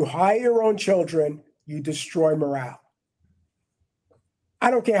 If you hire your own children, you destroy morale. I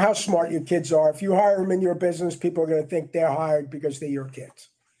don't care how smart your kids are. If you hire them in your business, people are going to think they're hired because they're your kids.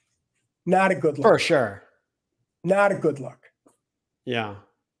 Not a good look. For sure. Not a good look. Yeah.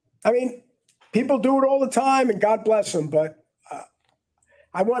 I mean, people do it all the time, and God bless them, but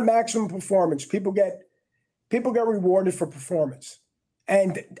I want maximum performance. People get rewarded for performance.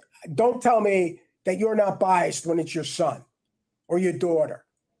 And don't tell me that you're not biased when it's your son or your daughter.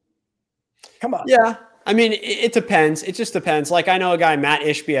 Come on. Yeah. I mean, it depends. It just depends. Like, I know a guy, Matt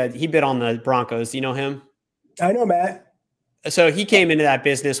Ishbia, he bid on the Broncos. Do you know him? I know Matt. So he came into that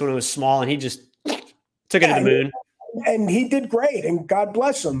business when it was small, and he just took it to the moon. And he did great, and God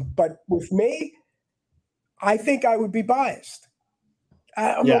bless him. But with me, I think I would be biased.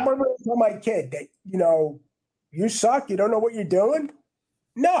 I'm going to tell my kid that, you suck, you don't know what you're doing.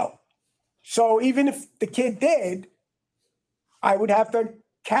 No. So even if the kid did, I would have to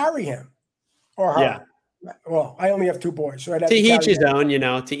carry him or her. Yeah. Well, I only have 2 boys, so I'd have to each his own.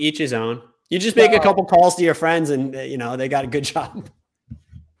 To each his own. You just make a couple calls to your friends, and they got a good job.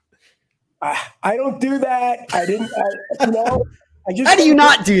 I don't do that. I didn't. How do you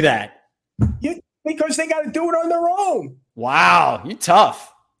not do that? Because they got to do it on their own. Wow, you're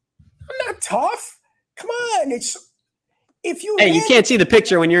tough. I'm not tough. Come on, you can't see the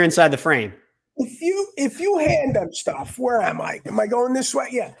picture when you're inside the frame. If you hand them stuff, where am I? Am I going this way?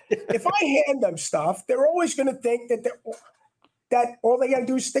 Yeah. If I hand them stuff, they're always going to think that all they got to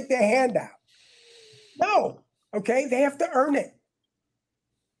do is stick their hand out. No, okay, they have to earn it.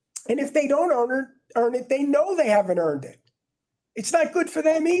 And if they don't earn it, they know they haven't earned it. It's not good for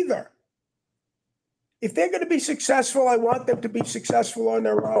them either. If they're going to be successful, I want them to be successful on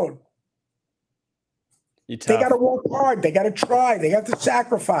their own. They got to work hard. They got to try. They have to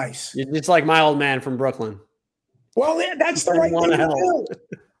sacrifice. It's like my old man from Brooklyn. Well, that's the right thing to do.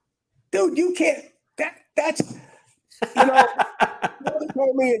 Dude, you can't. You know, they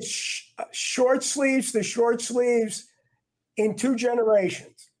told me it's short sleeves to short sleeves in 2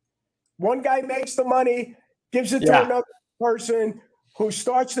 generations. One guy makes the money, gives it to another person who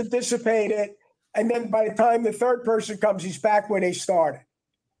starts to dissipate it, and then by the time the third person comes, he's back where they started.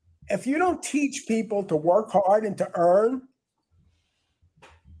 If you don't teach people to work hard and to earn,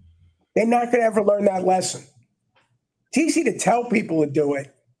 they're not going to ever learn that lesson. It's easy to tell people to do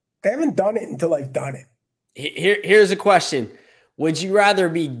it. They haven't done it until they've done it. Here's a question. Would you rather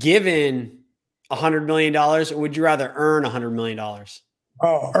be given $100 million or would you rather earn $100 million?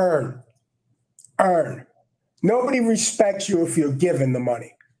 Oh, earn. Earn. Nobody respects you if you're given the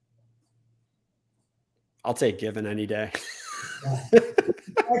money. I'll take given any day.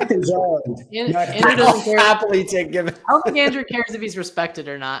 Respect is earned. Andrew doesn't care. Happily take given. I don't think Andrew cares if he's respected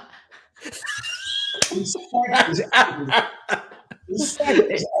or not. Respect is earned.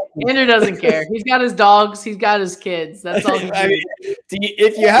 Andrew doesn't care. He's got his dogs. He's got his kids. That's all. I mean,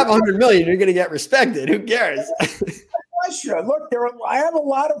 if you have $100 million, you're going to get respected. Who cares? Look, I have a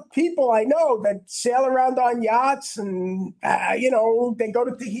lot of people I know that sail around on yachts and, they go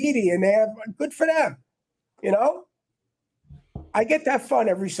to Tahiti and they have good for them. You know, I get that fun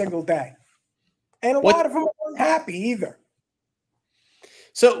every single day. And a lot of them aren't happy either.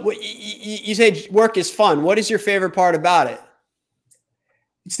 So you say work is fun. What is your favorite part about it?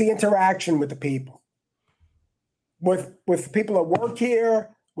 It's the interaction with the people, with the people that work here,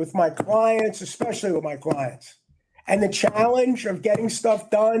 with my clients, especially with my clients. And the challenge of getting stuff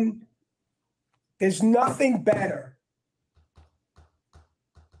done, there's nothing better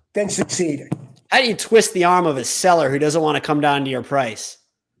than succeeding. How do you twist the arm of a seller who doesn't want to come down to your price?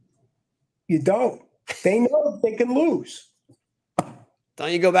 You don't. They know they can lose.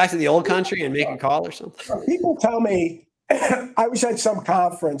 Don't you go back to the old country and make a call or something? People tell me, I was at some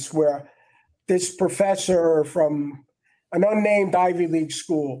conference where this professor from an unnamed Ivy League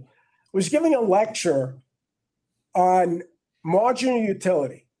school was giving a lecture on marginal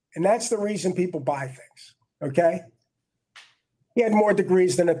utility. And that's the reason people buy things. Okay. He had more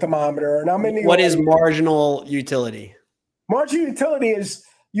degrees than a thermometer. And I'm in the What is marginal utility? Marginal utility is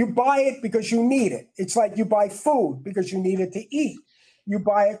you buy it because you need it. It's like you buy food because you need it to eat. You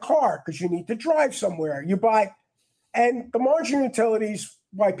buy a car because you need to drive somewhere. And the marginal utility is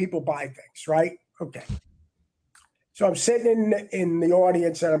why people buy things, right? Okay. So I'm sitting in the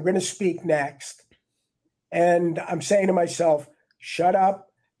audience and I'm going to speak next. And I'm saying to myself, shut up.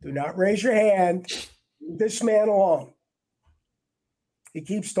 Do not raise your hand. Leave this man alone. He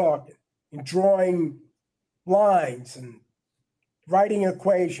keeps talking and drawing lines and writing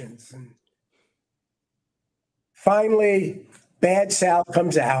equations. And finally, Bad Sal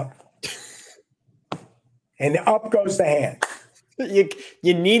comes out. And up goes the hand.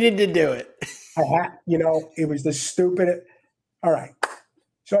 You needed to do it. It was the stupid. All right.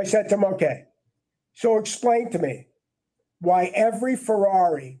 So I said to him, okay, so explain to me why every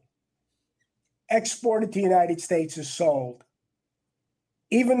Ferrari exported to the United States is sold,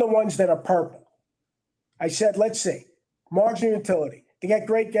 even the ones that are purple. I said, let's see. Marginal utility. They get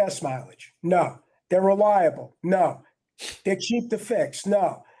great gas mileage. No. They're reliable. No. They're cheap to fix.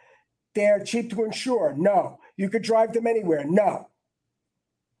 No. They're cheap to insure. No. You could drive them anywhere. No.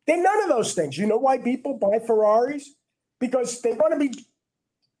 They're none of those things. You know why people buy Ferraris? Because they want to be,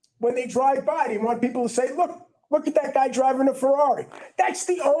 when they drive by, they want people to say, look at that guy driving a Ferrari. That's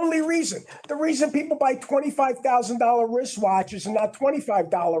the only reason. The reason people buy $25,000 wristwatches and not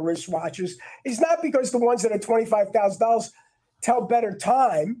 $25 wristwatches is not because the ones that are $25,000 tell better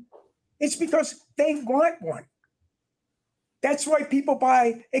time. It's because they want one. That's why people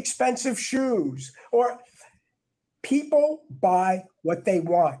buy expensive shoes, or people buy what they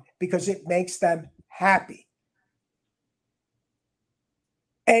want because it makes them happy.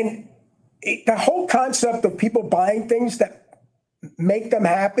 And the whole concept of people buying things that make them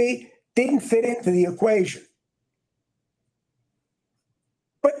happy didn't fit into the equation.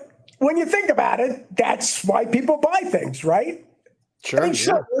 But when you think about it, that's why people buy things, right? Sure. I mean,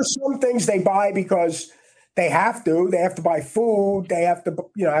 sure, there's some things they buy because they have to. They have to buy food. They have to,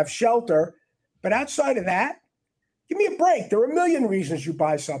 have shelter. But outside of that, give me a break. There are a million reasons you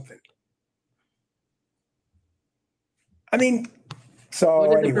buy something. I mean, so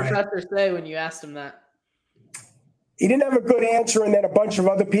what did the professor say when you asked him that? He didn't have a good answer, and then a bunch of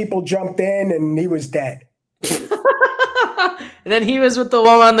other people jumped in, and he was dead. And then he was with the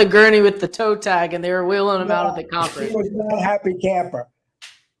one on the gurney with the toe tag, and they were wheeling him out of the conference. He was not a happy camper.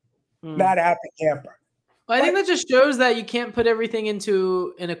 Not a happy camper. Well, I think that just shows that you can't put everything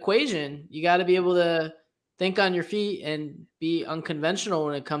into an equation. You got to be able to think on your feet and be unconventional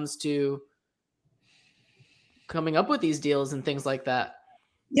when it comes to coming up with these deals and things like that.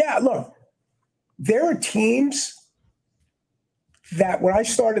 Yeah, look, there are teams that when I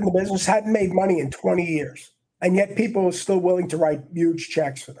started in the business hadn't made money in 20 years, and yet people are still willing to write huge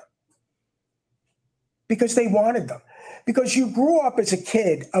checks for them because they wanted them. Because you grew up as a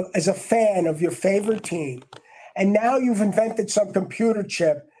kid, as a fan of your favorite team, and now you've invented some computer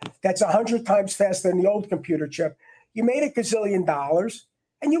chip that's 100 times faster than the old computer chip. You made $1 gazillion,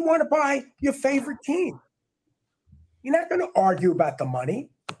 and you want to buy your favorite team. You're not going to argue about the money.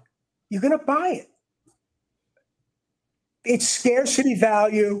 You're going to buy it. It's scarcity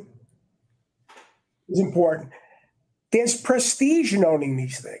value is important. There's prestige in owning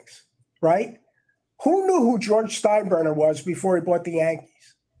these things, right? Who knew who George Steinbrenner was before he bought the Yankees?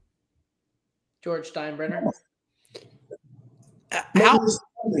 George Steinbrenner? How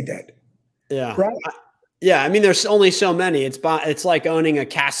they did. Yeah. Right? Yeah. I mean, there's only so many. It's like owning a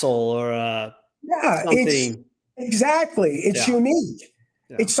castle or something. Exactly. It's unique.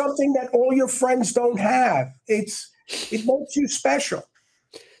 Yeah. It's something that all your friends don't have. It makes you special.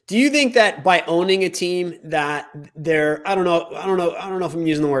 Do you think that by owning a team that I don't know if I'm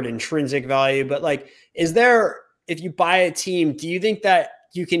using the word intrinsic value, but like, if you buy a team, do you think that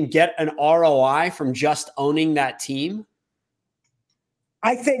you can get an ROI from just owning that team?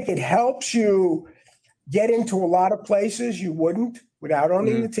 I think it helps you get into a lot of places you wouldn't without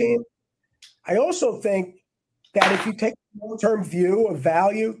owning the team. I also think that if you take a long-term view of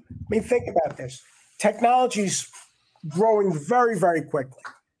value, I mean, think about this. Technology's growing very, very quickly.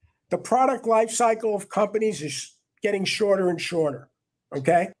 The product life cycle of companies is getting shorter and shorter,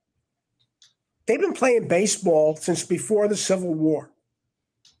 okay? They've been playing baseball since before the Civil War.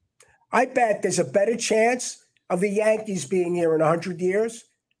 I bet there's a better chance of the Yankees being here in 100 years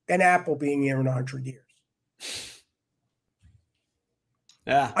than Apple being here in 100 years.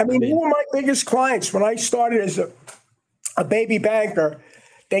 Yeah. I mean, who were my biggest clients when I started as a baby banker?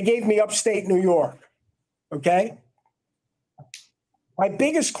 They gave me upstate New York, okay? My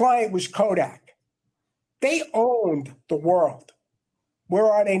biggest client was Kodak. They owned the world. Where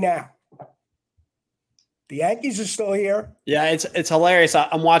are they now? The Yankees are still here. Yeah, it's hilarious.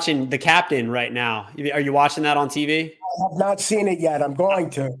 I'm watching The Captain right now. Are you watching that on TV? I have not seen it yet. I'm going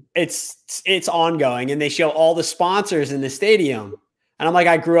to. It's ongoing, and they show all the sponsors in the stadium. And I'm like,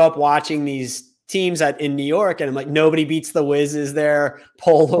 I grew up watching these teams in New York, and I'm like, nobody beats the Wiz is there.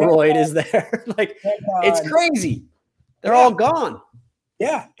 Polaroid is there. Like, it's crazy. They're all gone.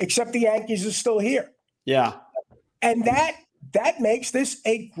 Yeah, except the Yankees are still here. Yeah. And that makes this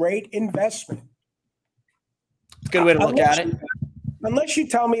a great investment. It's a good way to look at it. Unless you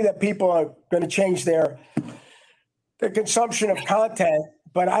tell me that people are going to change their consumption of content,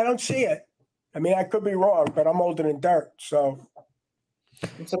 but I don't see it. I mean, I could be wrong, but I'm older than dirt. So who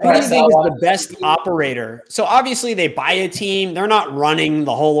do you think is the best operator? So obviously they buy a team. They're not running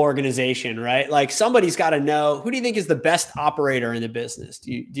the whole organization, right? Like somebody's got to know. Who do you think is the best operator in the business?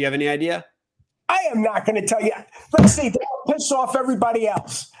 Do you have any idea? I am not going to tell you. Let's see. They'll piss off everybody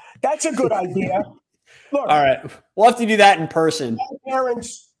else. That's a good idea. Look, all right. We'll have to do that in person.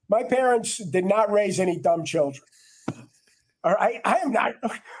 My parents did not raise any dumb children. All right. I am not.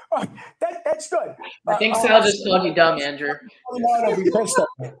 Oh, that's good. I think Sal just called you dumb, Andrew.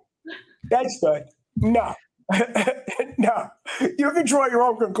 That's good. No. No. You can draw your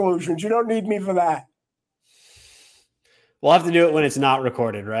own conclusions. You don't need me for that. We'll have to do it when it's not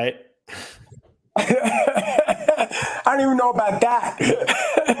recorded, right? I don't even know about that.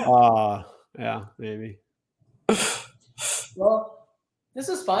 Yeah, maybe. Well, this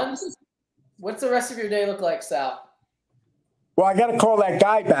is fun. What's the rest of your day look like, Sal? Well, I got to call that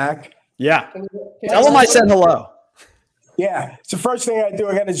guy back. Yeah. Tell him I said hello. Yeah. It's the first thing I do.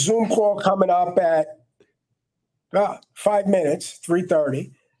 I got a Zoom call coming up at 5 minutes,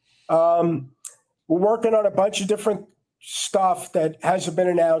 3:30. We're working on a bunch of different stuff that hasn't been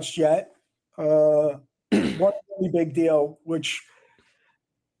announced yet. One really big deal, which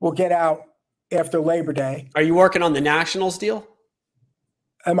will get out after Labor Day. Are you working on the Nationals deal?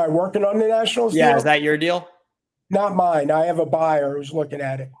 Am I working on the Nationals deal? Yeah, is that your deal? Not mine. I have a buyer who's looking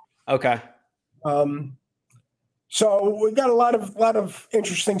at it. Okay. So we got a lot of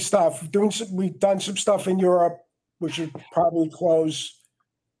interesting stuff. We've done some stuff in Europe, which would probably close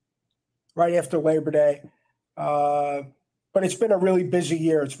right after Labor Day. But it's been a really busy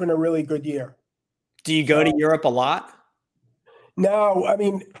year. It's been a really good year. Do you go to Europe a lot? No, I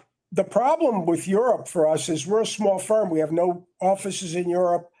mean, the problem with Europe for us is we're a small firm. We have no offices in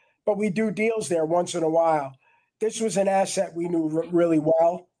Europe, but we do deals there once in a while. This was an asset we knew really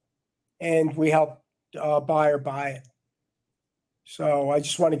well, and we helped buyer buy it. So I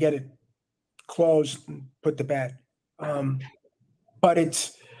just want to get it closed and put to bed. But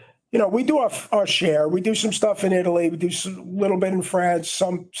it's, we do our share. We do some stuff in Italy. We do a little bit in France,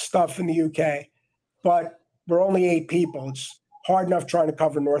 some stuff in the UK. But we're only 8 people. It's hard enough trying to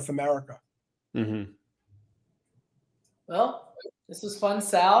cover North America. Mm-hmm. Well, this was fun,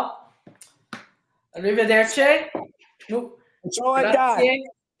 Sal. Arrivederci. That's all I got.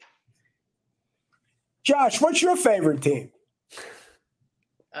 Josh, what's your favorite team?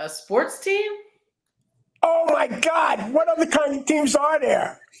 A sports team? Oh, my God. What other kind of teams are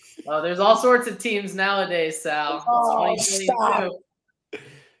there? Oh, there's all sorts of teams nowadays, Sal. Oh, stop.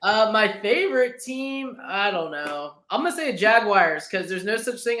 My favorite team, I don't know. I'm going to say Jaguars because there's no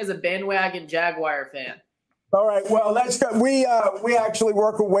such thing as a bandwagon Jaguar fan. All right. Well, that's good. We actually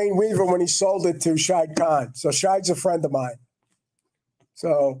work with Wayne Weaver when he sold it to Shahid Khan. So Shahid's a friend of mine.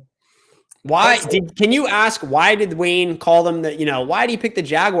 So can you ask why did Wayne call them why did he pick the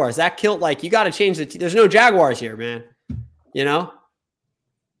Jaguars? That killed, you got to change there's no Jaguars here, man. You know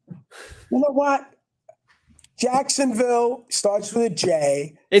what? Jacksonville starts with a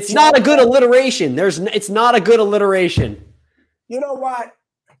J. It's not a good alliteration. It's not a good alliteration. You know what?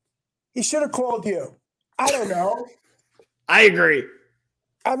 He should have called you. I don't know. I agree.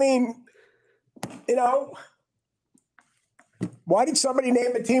 I mean, why did somebody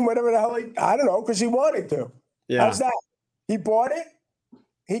name a team whatever the hell I don't know, because he wanted to. Yeah. How's that? He bought it.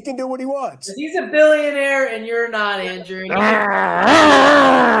 He can do what he wants. He's a billionaire and you're not, Andrew.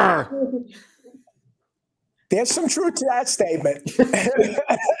 There's some truth to that statement.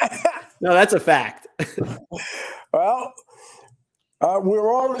 No, that's a fact. Well,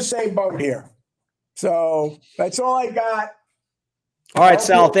 we're all in the same boat here. So that's all I got. All right,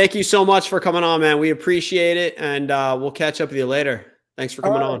 Sal, thank you so much for coming on, man. We appreciate it, and we'll catch up with you later. Thanks for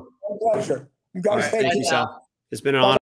coming on. My pleasure. You guys, thank you, Sal. It's been an honor.